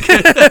 Like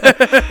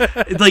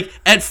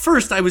at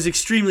first I was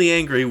extremely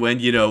angry when,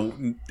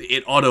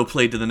 it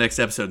auto-played to the next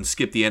episode and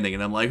skipped the ending,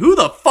 and I'm like, who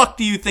the fuck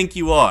do you think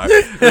you are?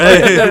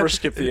 I never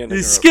skip the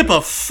ending. Skip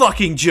a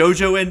fucking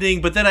JoJo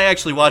ending, but then I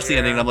actually watched the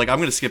ending and I'm like, I'm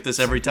gonna skip this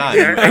every time.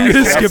 I'm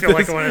gonna skip I feel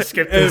like this. I want to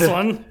skip this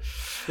one.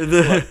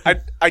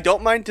 I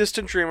don't mind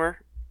Distant Dreamer.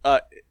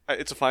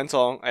 It's a fine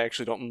song. I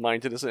actually don't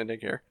mind it as an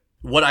ending here.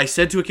 What I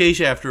said to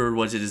Acacia afterward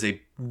was it is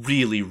a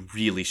really,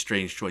 really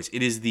strange choice.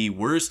 It is the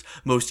worst,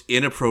 most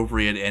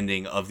inappropriate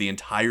ending of the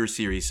entire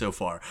series so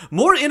far.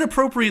 More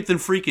inappropriate than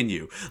Freaking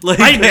You. Like,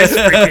 I miss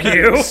Freaking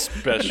You.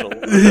 Special. And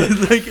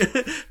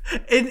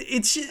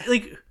it's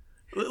like...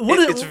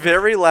 It's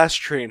very Last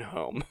Train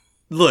Home.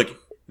 Look,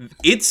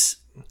 it's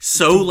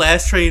so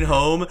Last Train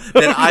Home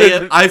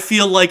that I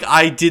feel like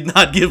I did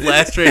not give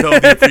Last Train Home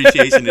the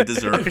appreciation it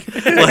deserved.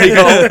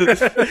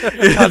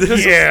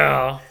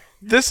 Yeah.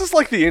 This is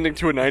like the ending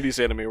to a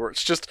 90s anime where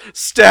it's just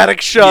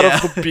static shot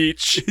of the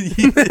beach.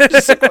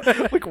 Just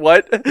like,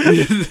 what? I'm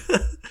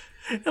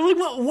like,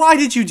 why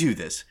did you do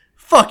this?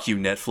 Fuck you,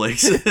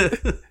 Netflix.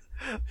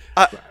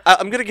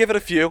 I'm going to give it a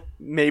few.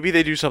 Maybe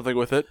they do something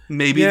with it.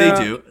 Maybe they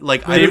do.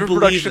 Like, I David would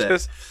believe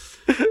Productions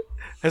that.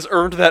 has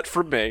earned that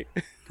from me.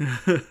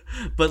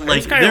 But,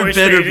 like, I there wish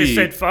better they just be...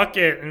 said fuck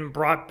it and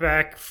brought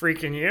back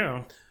Freaking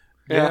You.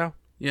 Yeah.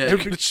 Yeah, It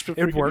could just be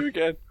It'd work. Freaking You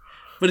again.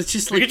 but it's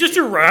just We like... could just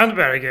do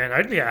Roundabout again.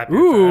 I'd be happy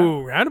with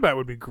Ooh, Roundabout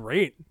would be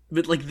great.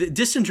 But, like, the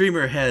Distant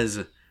Dreamer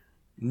has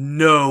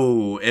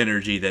no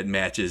energy that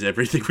matches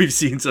everything we've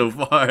seen so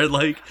far.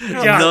 Like,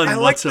 none I like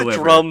whatsoever. the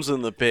drums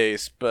and the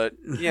bass, but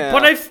yeah.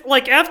 that.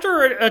 But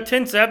after a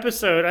tense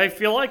episode, I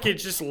feel like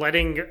it's just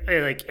letting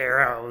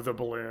air out of the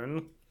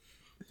balloon.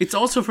 It's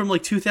also from,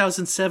 like,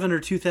 2007 or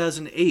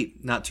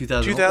 2008, not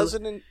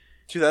 2000.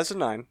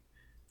 2009.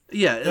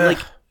 Yeah, like,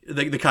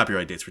 the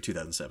copyright dates were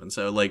 2007,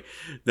 so, like,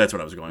 that's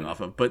what I was going off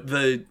of. But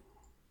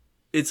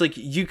it's like,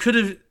 you could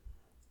have...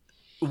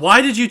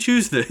 Why did you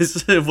choose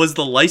this? Was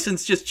the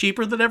license just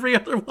cheaper than every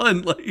other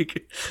one?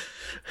 Like,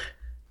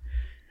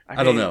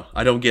 I don't know.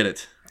 I don't get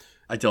it.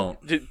 I don't.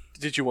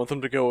 Did you want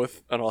them to go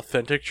with an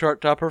authentic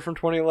chart topper from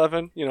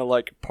 2011?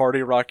 Like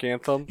Party Rock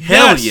Anthem?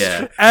 Hell Yes,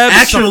 yeah.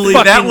 Actually,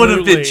 that would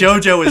have been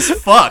JoJo as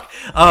fuck.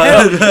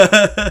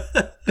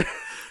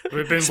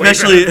 We've been way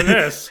better than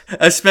this.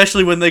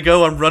 Especially when they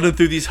go on running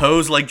through these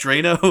hoes like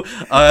Drano.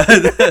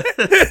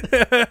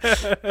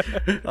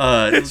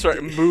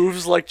 Sorry,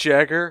 moves like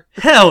Jagger.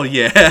 Hell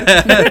yeah.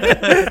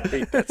 I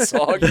hate that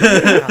song.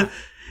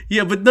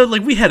 Yeah, but no,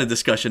 like, we had a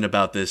discussion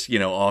about this,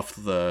 off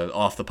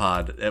the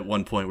pod at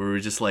one point where we were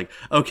just like,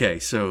 okay,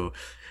 so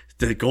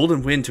the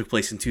Golden Wind took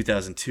place in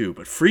 2002,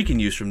 but Freakin'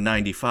 You's from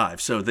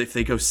 95. So if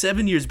they go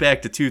 7 years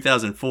back to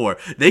 2004,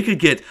 they could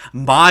get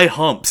My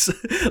Humps.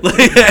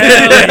 Like,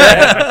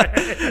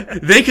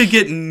 they could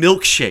get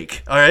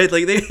Milkshake. All right,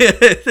 like they.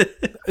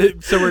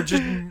 So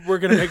we're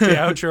gonna make the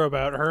outro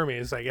about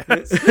Hermes, I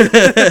guess.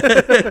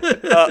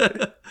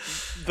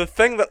 The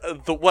thing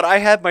what I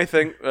had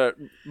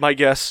my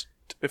guess,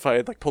 if I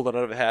had like pulled it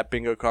out of a hat,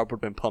 bingo card would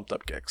have been Pumped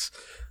Up Kicks.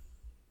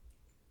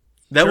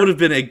 That would have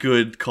been a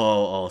good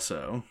call,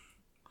 also.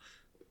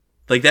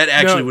 Like that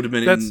actually would have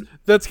been.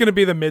 That's gonna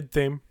be the mid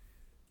theme.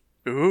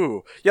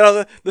 Ooh,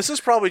 yeah. This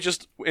is probably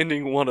just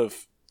ending one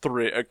of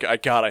three.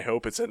 God, I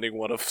hope it's ending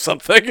one of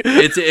something.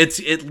 It's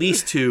at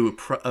least two.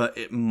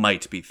 It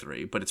might be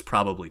three, but it's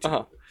probably two.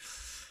 Uh-huh.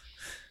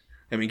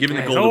 I mean, given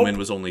the Golden Wind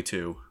was only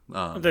two,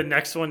 The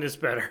next one is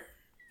better.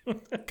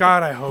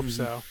 God, I hope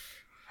so.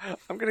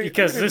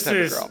 Because this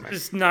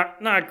is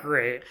not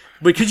great.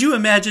 But could you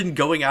imagine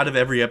going out of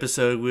every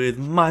episode with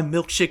 "My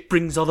milkshake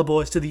brings all the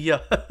boys to the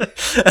yard"?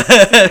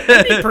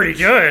 That'd be pretty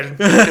good.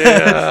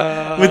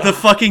 Yeah. With the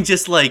fucking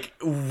just like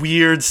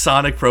weird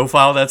sonic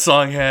profile that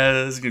song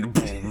has.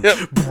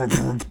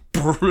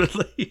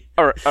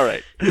 All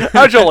right.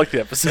 How'd y'all like the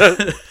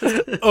episode?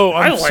 Oh,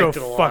 I'm I so liked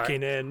it a lot.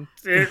 fucking in.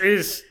 It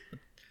is.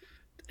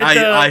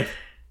 Gwes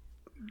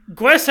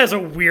has a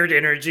weird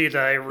energy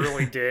that I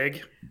really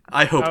dig.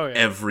 I hope Oh, yeah.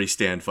 every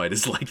stand fight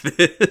is like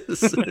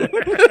this.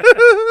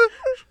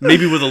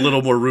 Maybe with a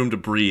little more room to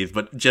breathe,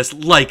 but just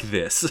like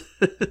this.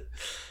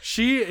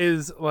 She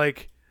is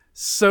like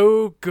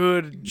so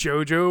good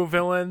JoJo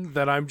villain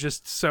that I'm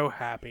just so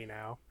happy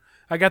now.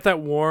 I got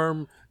that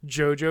warm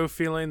JoJo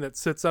feeling that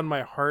sits on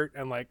my heart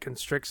and like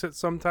constricts it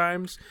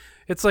sometimes.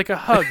 It's like a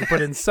hug,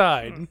 but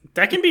inside.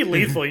 That can be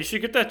lethal. You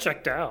should get that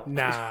checked out.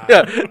 Nah.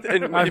 Yeah,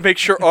 and you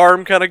make your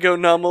arm kind of go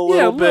numb a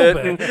little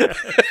bit.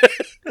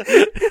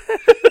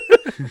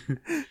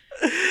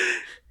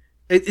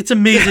 It's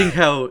amazing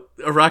how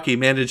Araki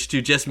managed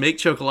to just make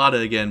Chocolata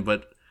again,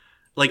 but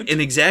like in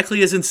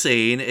exactly as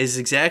insane, as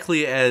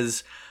exactly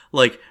as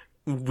like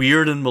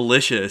weird and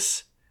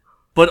malicious,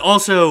 but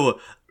also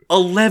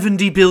 11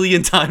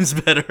 billion times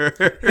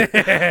better.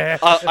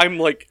 I'm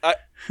like, I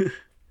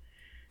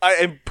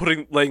am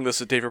laying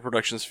this at David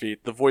Productions'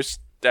 feet. The voice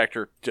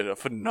actor did a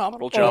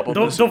phenomenal job on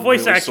this. The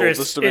voice Really actor sold this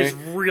is to me.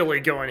 really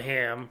going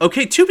ham.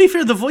 Okay, to be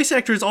fair, the voice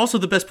actor is also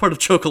the best part of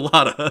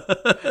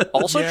Chocolata.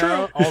 Also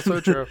true. Also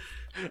true.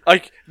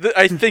 I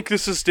think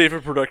this is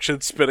David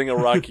Productions spinning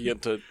Araki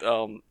into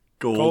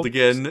Gold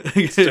again.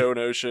 Stone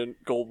Ocean,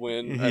 Gold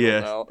Wind. I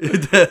don't know.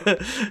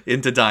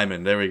 Into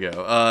Diamond. There we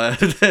go.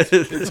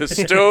 Into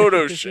Stone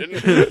Ocean.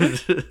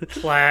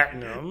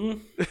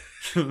 Platinum.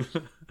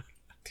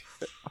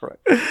 All right.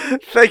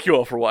 Thank you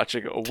all for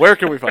watching. Where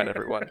can we find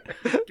everyone?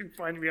 You can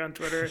find me on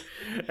Twitter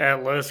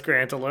at Lis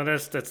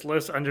Grantolinus. That's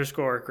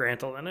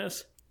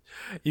Lis_Grantolinus.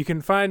 You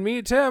can find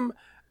me, Tim,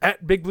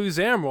 at Big Blue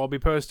Zam, where I'll be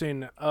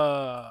posting,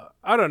 I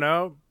don't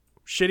know,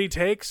 shitty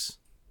takes.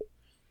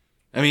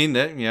 I mean,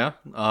 yeah.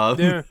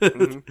 Yeah.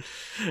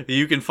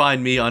 You can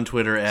find me on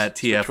Twitter at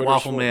TF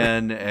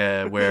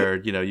Waffleman, where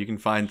you can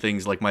find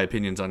things like my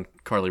opinions on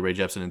Carly Rae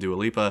Jepsen and Dua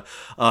Lipa.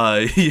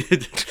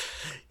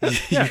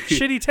 Yeah,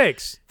 shitty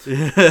takes.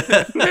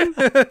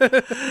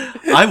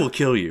 I will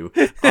kill you.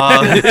 You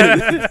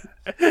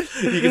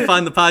can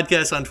find the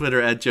podcast on Twitter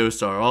at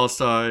Joestar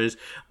Allstars,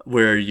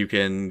 where you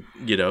can,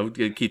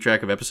 keep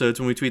track of episodes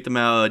when we tweet them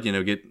out,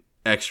 get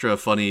extra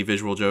funny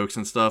visual jokes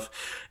and stuff.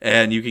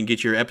 And you can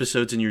get your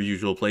episodes in your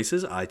usual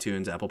places: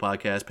 iTunes, Apple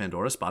Podcasts,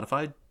 Pandora,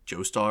 Spotify,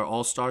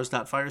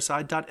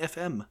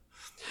 joestarallstars.fireside.fm.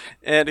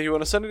 And if you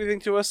want to send anything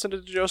to us, send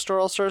it to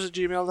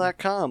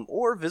joestarallstars@gmail.com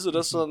or visit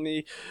us on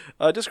the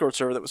Discord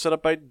server that was set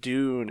up by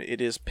Dune. It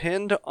is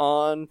pinned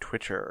on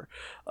Twitter.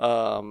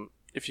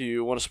 If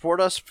you want to support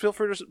us, feel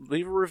free to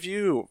leave a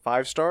review.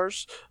 5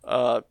 stars.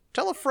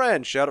 Tell a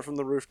friend. Shout it from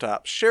the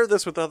rooftops. Share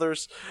this with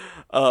others.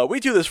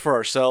 We do this for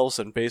ourselves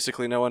and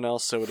basically no one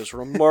else, so it is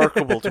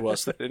remarkable to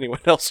us that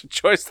anyone else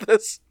enjoys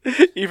this,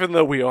 even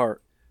though we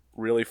are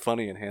really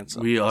funny and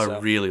handsome. We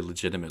are really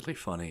legitimately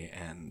funny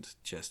and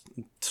just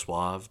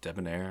suave,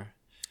 debonair.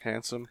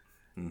 handsome,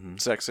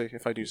 sexy,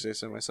 if I do say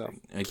so myself.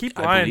 Keep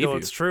I lying believe till you.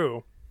 it's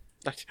true.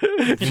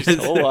 If you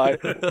tell a lie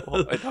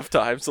enough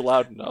times,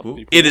 loud enough.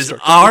 It is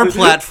our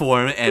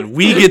platform, and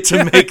we get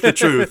to make the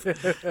truth.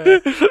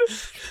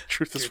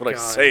 Truth is Dear what I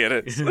God. say it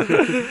is.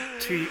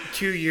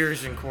 2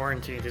 years in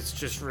quarantine, it's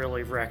just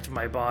really wrecked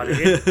my body.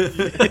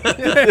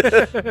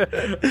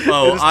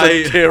 Oh,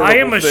 I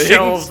am a thing.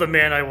 shell of the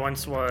man I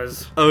once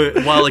was.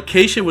 while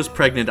Acacia was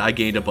pregnant, I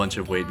gained a bunch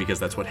of weight because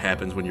that's what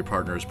happens when your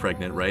partner is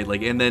pregnant, right?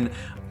 Like, and then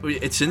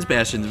since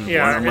Bastion was born,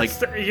 I'm like,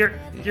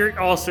 you're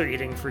also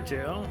eating for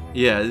 2.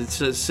 yeah.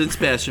 Since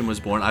Bastion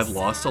was born, I've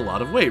lost a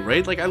lot of weight,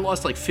 right? Like, I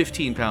lost like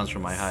 15 pounds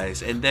from my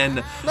highs, and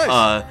then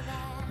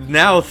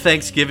now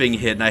Thanksgiving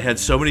hit, and I had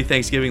so many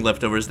Thanksgiving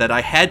leftovers that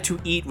I had to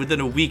eat within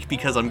a week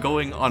because I'm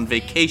going on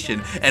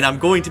vacation, and I'm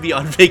going to be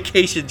on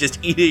vacation just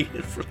eating.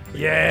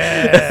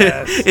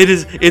 Yes.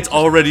 It's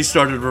already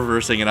started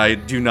reversing, and I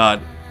do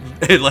not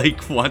and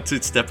like want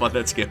to step on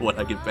that scale when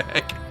I get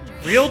back.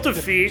 Real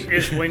defeat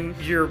is when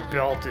your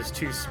belt is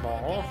too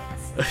small.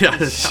 Yeah,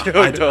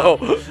 Oh, no.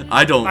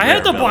 I don't. I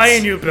had to wear buy a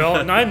belts. new belt,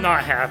 and I'm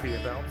not happy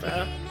about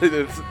that.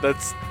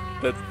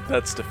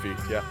 That's defeat,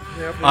 yeah.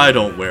 I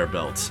don't wear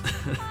belts.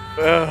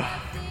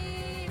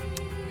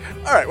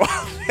 All right, well,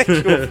 thank you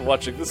all for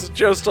watching. This is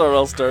Joe Star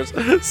All Stars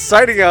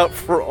signing out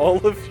for all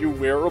of you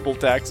wearable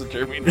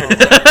taxidermy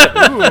nerds.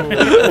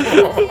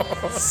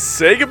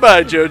 Say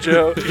goodbye,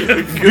 JoJo.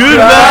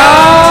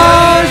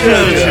 Goodbye,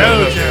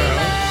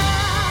 JoJo.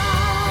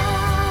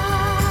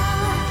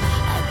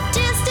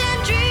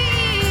 Distant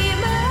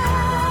dreamer,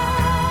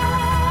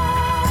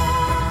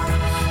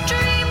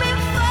 dreaming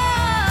far.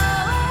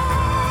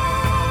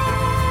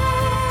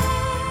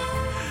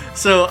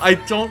 So I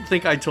don't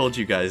think I told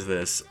you guys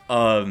this.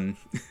 I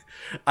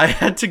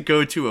had to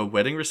go to a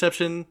wedding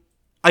reception.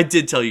 I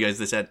did tell you guys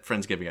this at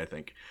Friendsgiving, I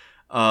think.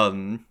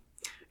 And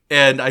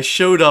I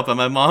showed up, and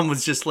my mom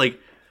was just like,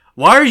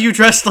 "Why are you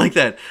dressed like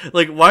that?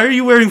 Like, why are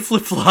you wearing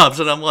flip-flops?"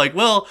 And I'm like,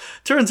 well,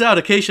 turns out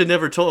Acacia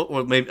never told,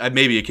 or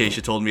maybe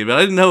Acacia told me, but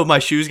I didn't know my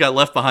shoes got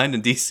left behind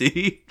in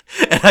DC.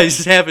 And I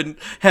just haven't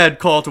had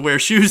call to wear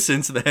shoes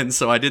since then,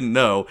 so I didn't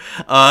know.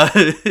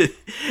 And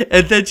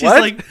then she's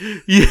like,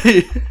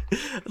 yeah,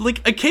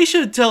 like,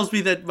 Acacia tells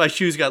me that my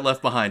shoes got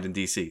left behind in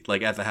DC,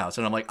 like at the house.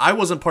 And I'm like, I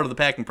wasn't part of the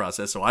packing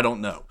process, so I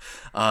don't know.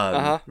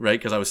 Right?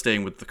 Because I was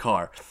staying with the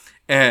car.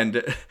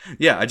 And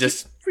yeah, I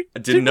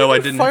didn't know I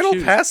didn't have final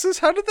shoes. passes?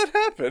 How did that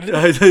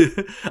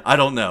happen? I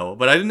don't know,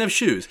 but I didn't have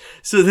shoes.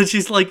 So then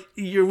she's like,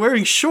 "You're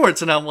wearing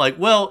shorts," and I'm like,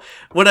 "Well,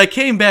 when I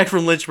came back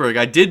from Lynchburg,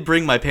 I did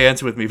bring my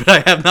pants with me, but I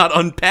have not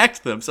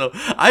unpacked them. So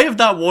I have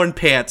not worn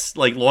pants,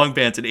 like long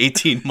pants, in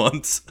 18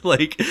 months.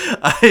 Like,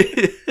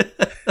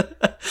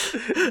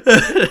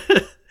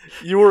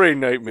 You were a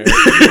nightmare.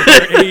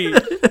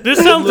 This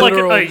sounds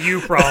Literal. like a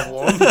you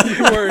problem.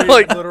 You are a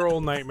Like-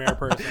 literal nightmare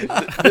person.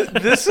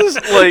 This is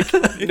like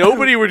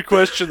nobody would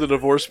question the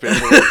divorce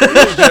paperwork.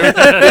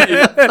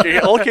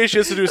 All Casey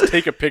has to do is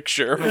take a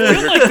picture. I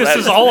feel like this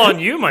is all on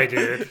you, my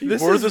dude.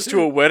 Or this to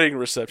a wedding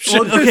reception.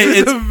 well, okay, This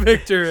is it's a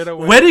Victor at a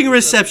wedding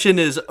reception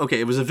is okay.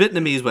 It was a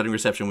Vietnamese wedding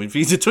reception.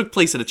 It took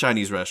place at a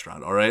Chinese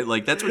restaurant. All right,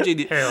 like that's what you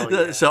need. Hell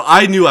yeah. So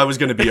I knew I was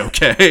going to be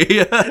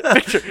okay.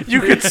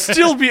 You could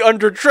still be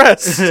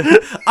underdressed.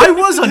 I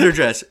was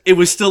underdressed. It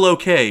was still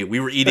okay. We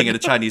were eating at a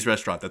Chinese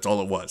restaurant. That's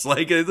all it was.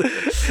 Like, You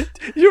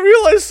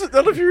realize that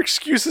none of your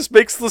excuses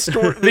makes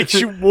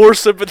you more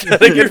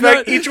sympathetic. In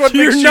fact, each one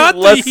You're makes you not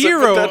the less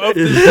hero of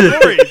sympathetic. the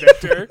story,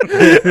 Victor.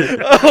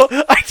 Oh,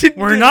 I didn't.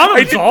 We're not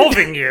I didn't-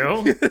 absolving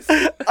you.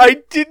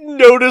 I didn't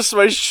notice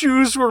my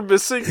shoes were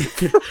missing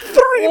for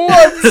 3 Or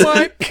months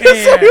my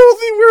because I pants.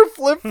 only wear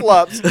flip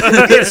flops.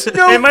 It's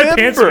November. And my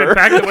pants have been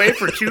packed away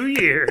for 2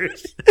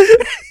 years.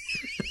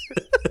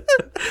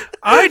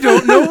 I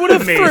don't know what a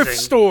Amazing. thrift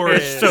store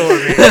It's is. so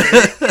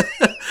amazing.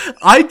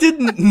 I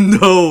didn't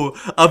know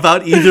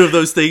about either of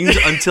those things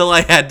until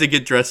I had to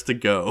get dressed to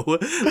go. Like,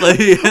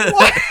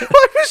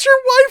 Why was your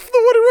wife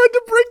the one who had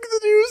to break the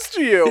news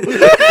to you?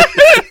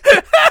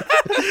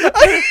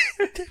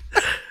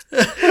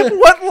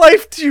 What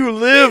life do you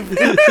live?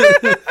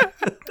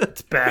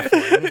 It's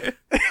baffling.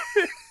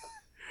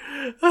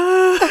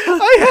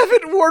 I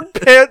haven't worn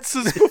pants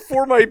since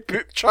before my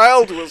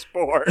child was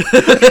born.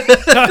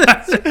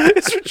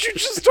 It's what you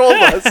just told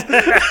us.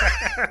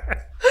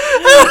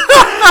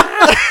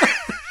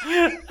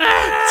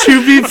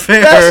 to be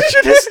fair,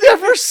 Bastion has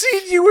never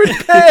seen you in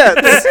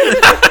pants.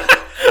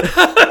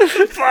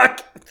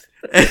 Fuck.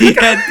 he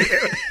had,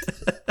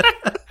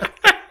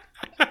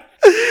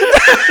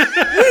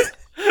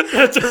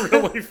 That's a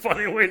really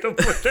funny way to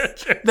put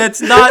that.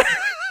 that's not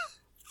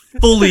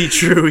fully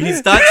true.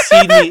 He's not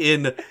seen me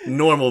in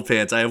normal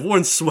pants. I have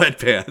worn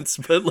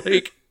sweatpants, but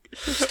like,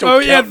 Oh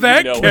yeah, count,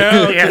 that you know.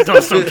 counts. Yeah,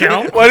 those don't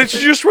count. Why didn't you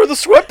just wear the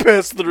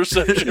sweatpants to the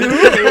reception?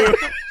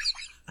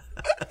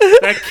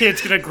 That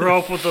kid's gonna grow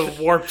up with a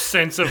warped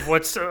sense of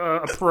what's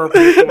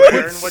appropriate to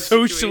wear and what's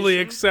Socially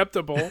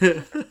acceptable.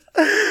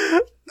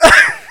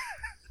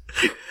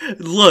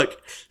 look,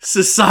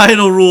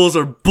 societal rules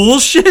are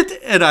bullshit,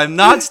 and I'm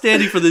not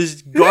standing for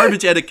this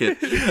garbage etiquette.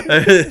 Some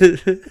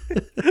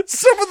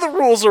of the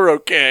rules are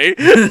okay.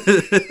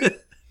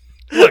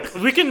 Look,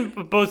 we can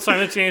both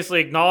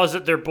simultaneously acknowledge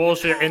that they're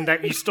bullshit and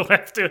that you still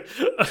have to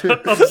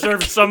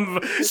observe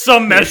some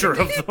measure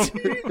of them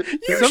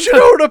You should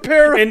own a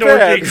pair of in order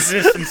to pants.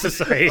 exist in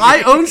society.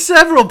 I own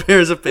several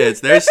pairs of pants.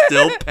 They're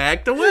still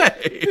packed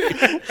away.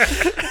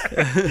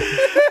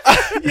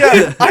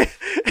 Yeah,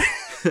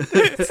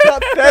 it's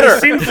not better.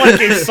 Seems like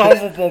a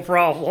solvable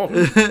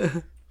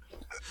problem.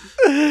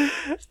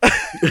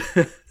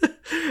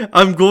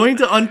 I'm going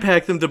to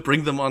unpack them to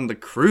bring them on the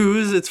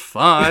cruise. It's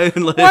fine.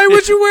 Like, Why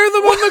would you wear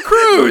them on the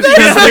cruise?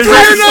 Because You're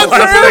there's not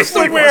a- supposed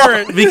to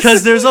wear it.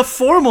 because there's a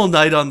formal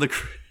night on the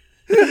cruise.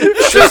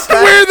 Just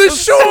wear the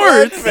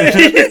shorts.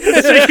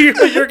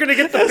 So you're gonna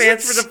get the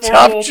pants for the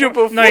stopped you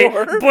formal night,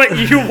 before? but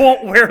you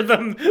won't wear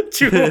them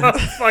to a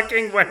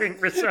fucking wedding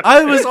reception.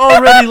 I was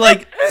already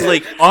like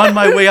on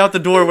my way out the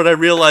door when I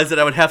realized that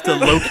I would have to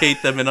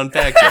locate them and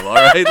unpack them. All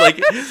right,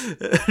 like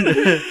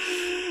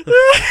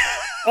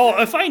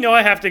Oh, if I know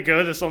I have to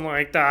go to something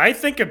like that, I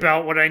think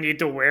about what I need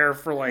to wear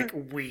for like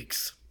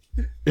weeks.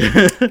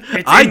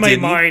 It's in my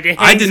mind. It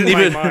hangs in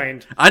my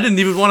mind. I didn't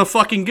even want to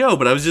fucking go,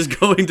 but I was just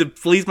going to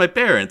please my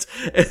parents,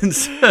 and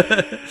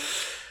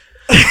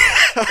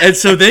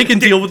so they can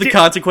deal with the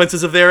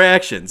consequences of their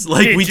actions.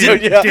 Like we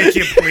did. Did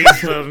you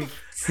please them?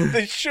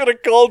 They should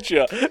have called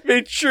you.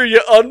 Made sure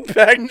you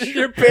unpacked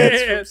your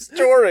pants from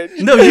storage.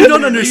 No, you don't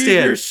Leave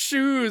understand. your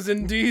shoes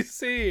in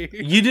DC.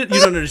 You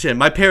don't understand.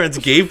 My parents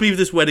gave me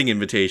this wedding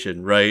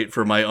invitation, right,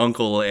 for my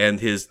uncle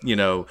and his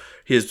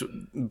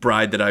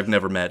bride that I've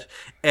never met.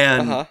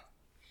 And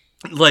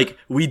like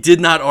we did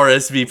not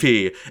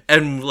RSVP,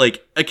 and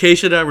like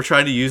Acacia and I were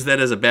trying to use that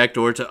as a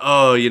backdoor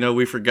to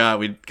we forgot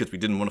because we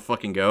didn't want to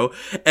fucking go.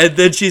 And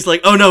then she's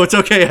like, "Oh no, it's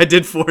okay, I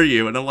did for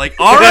you." And I'm like,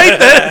 "All right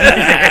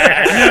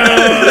then."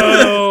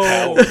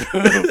 No.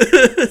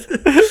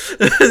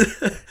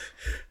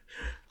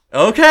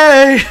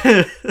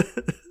 Okay.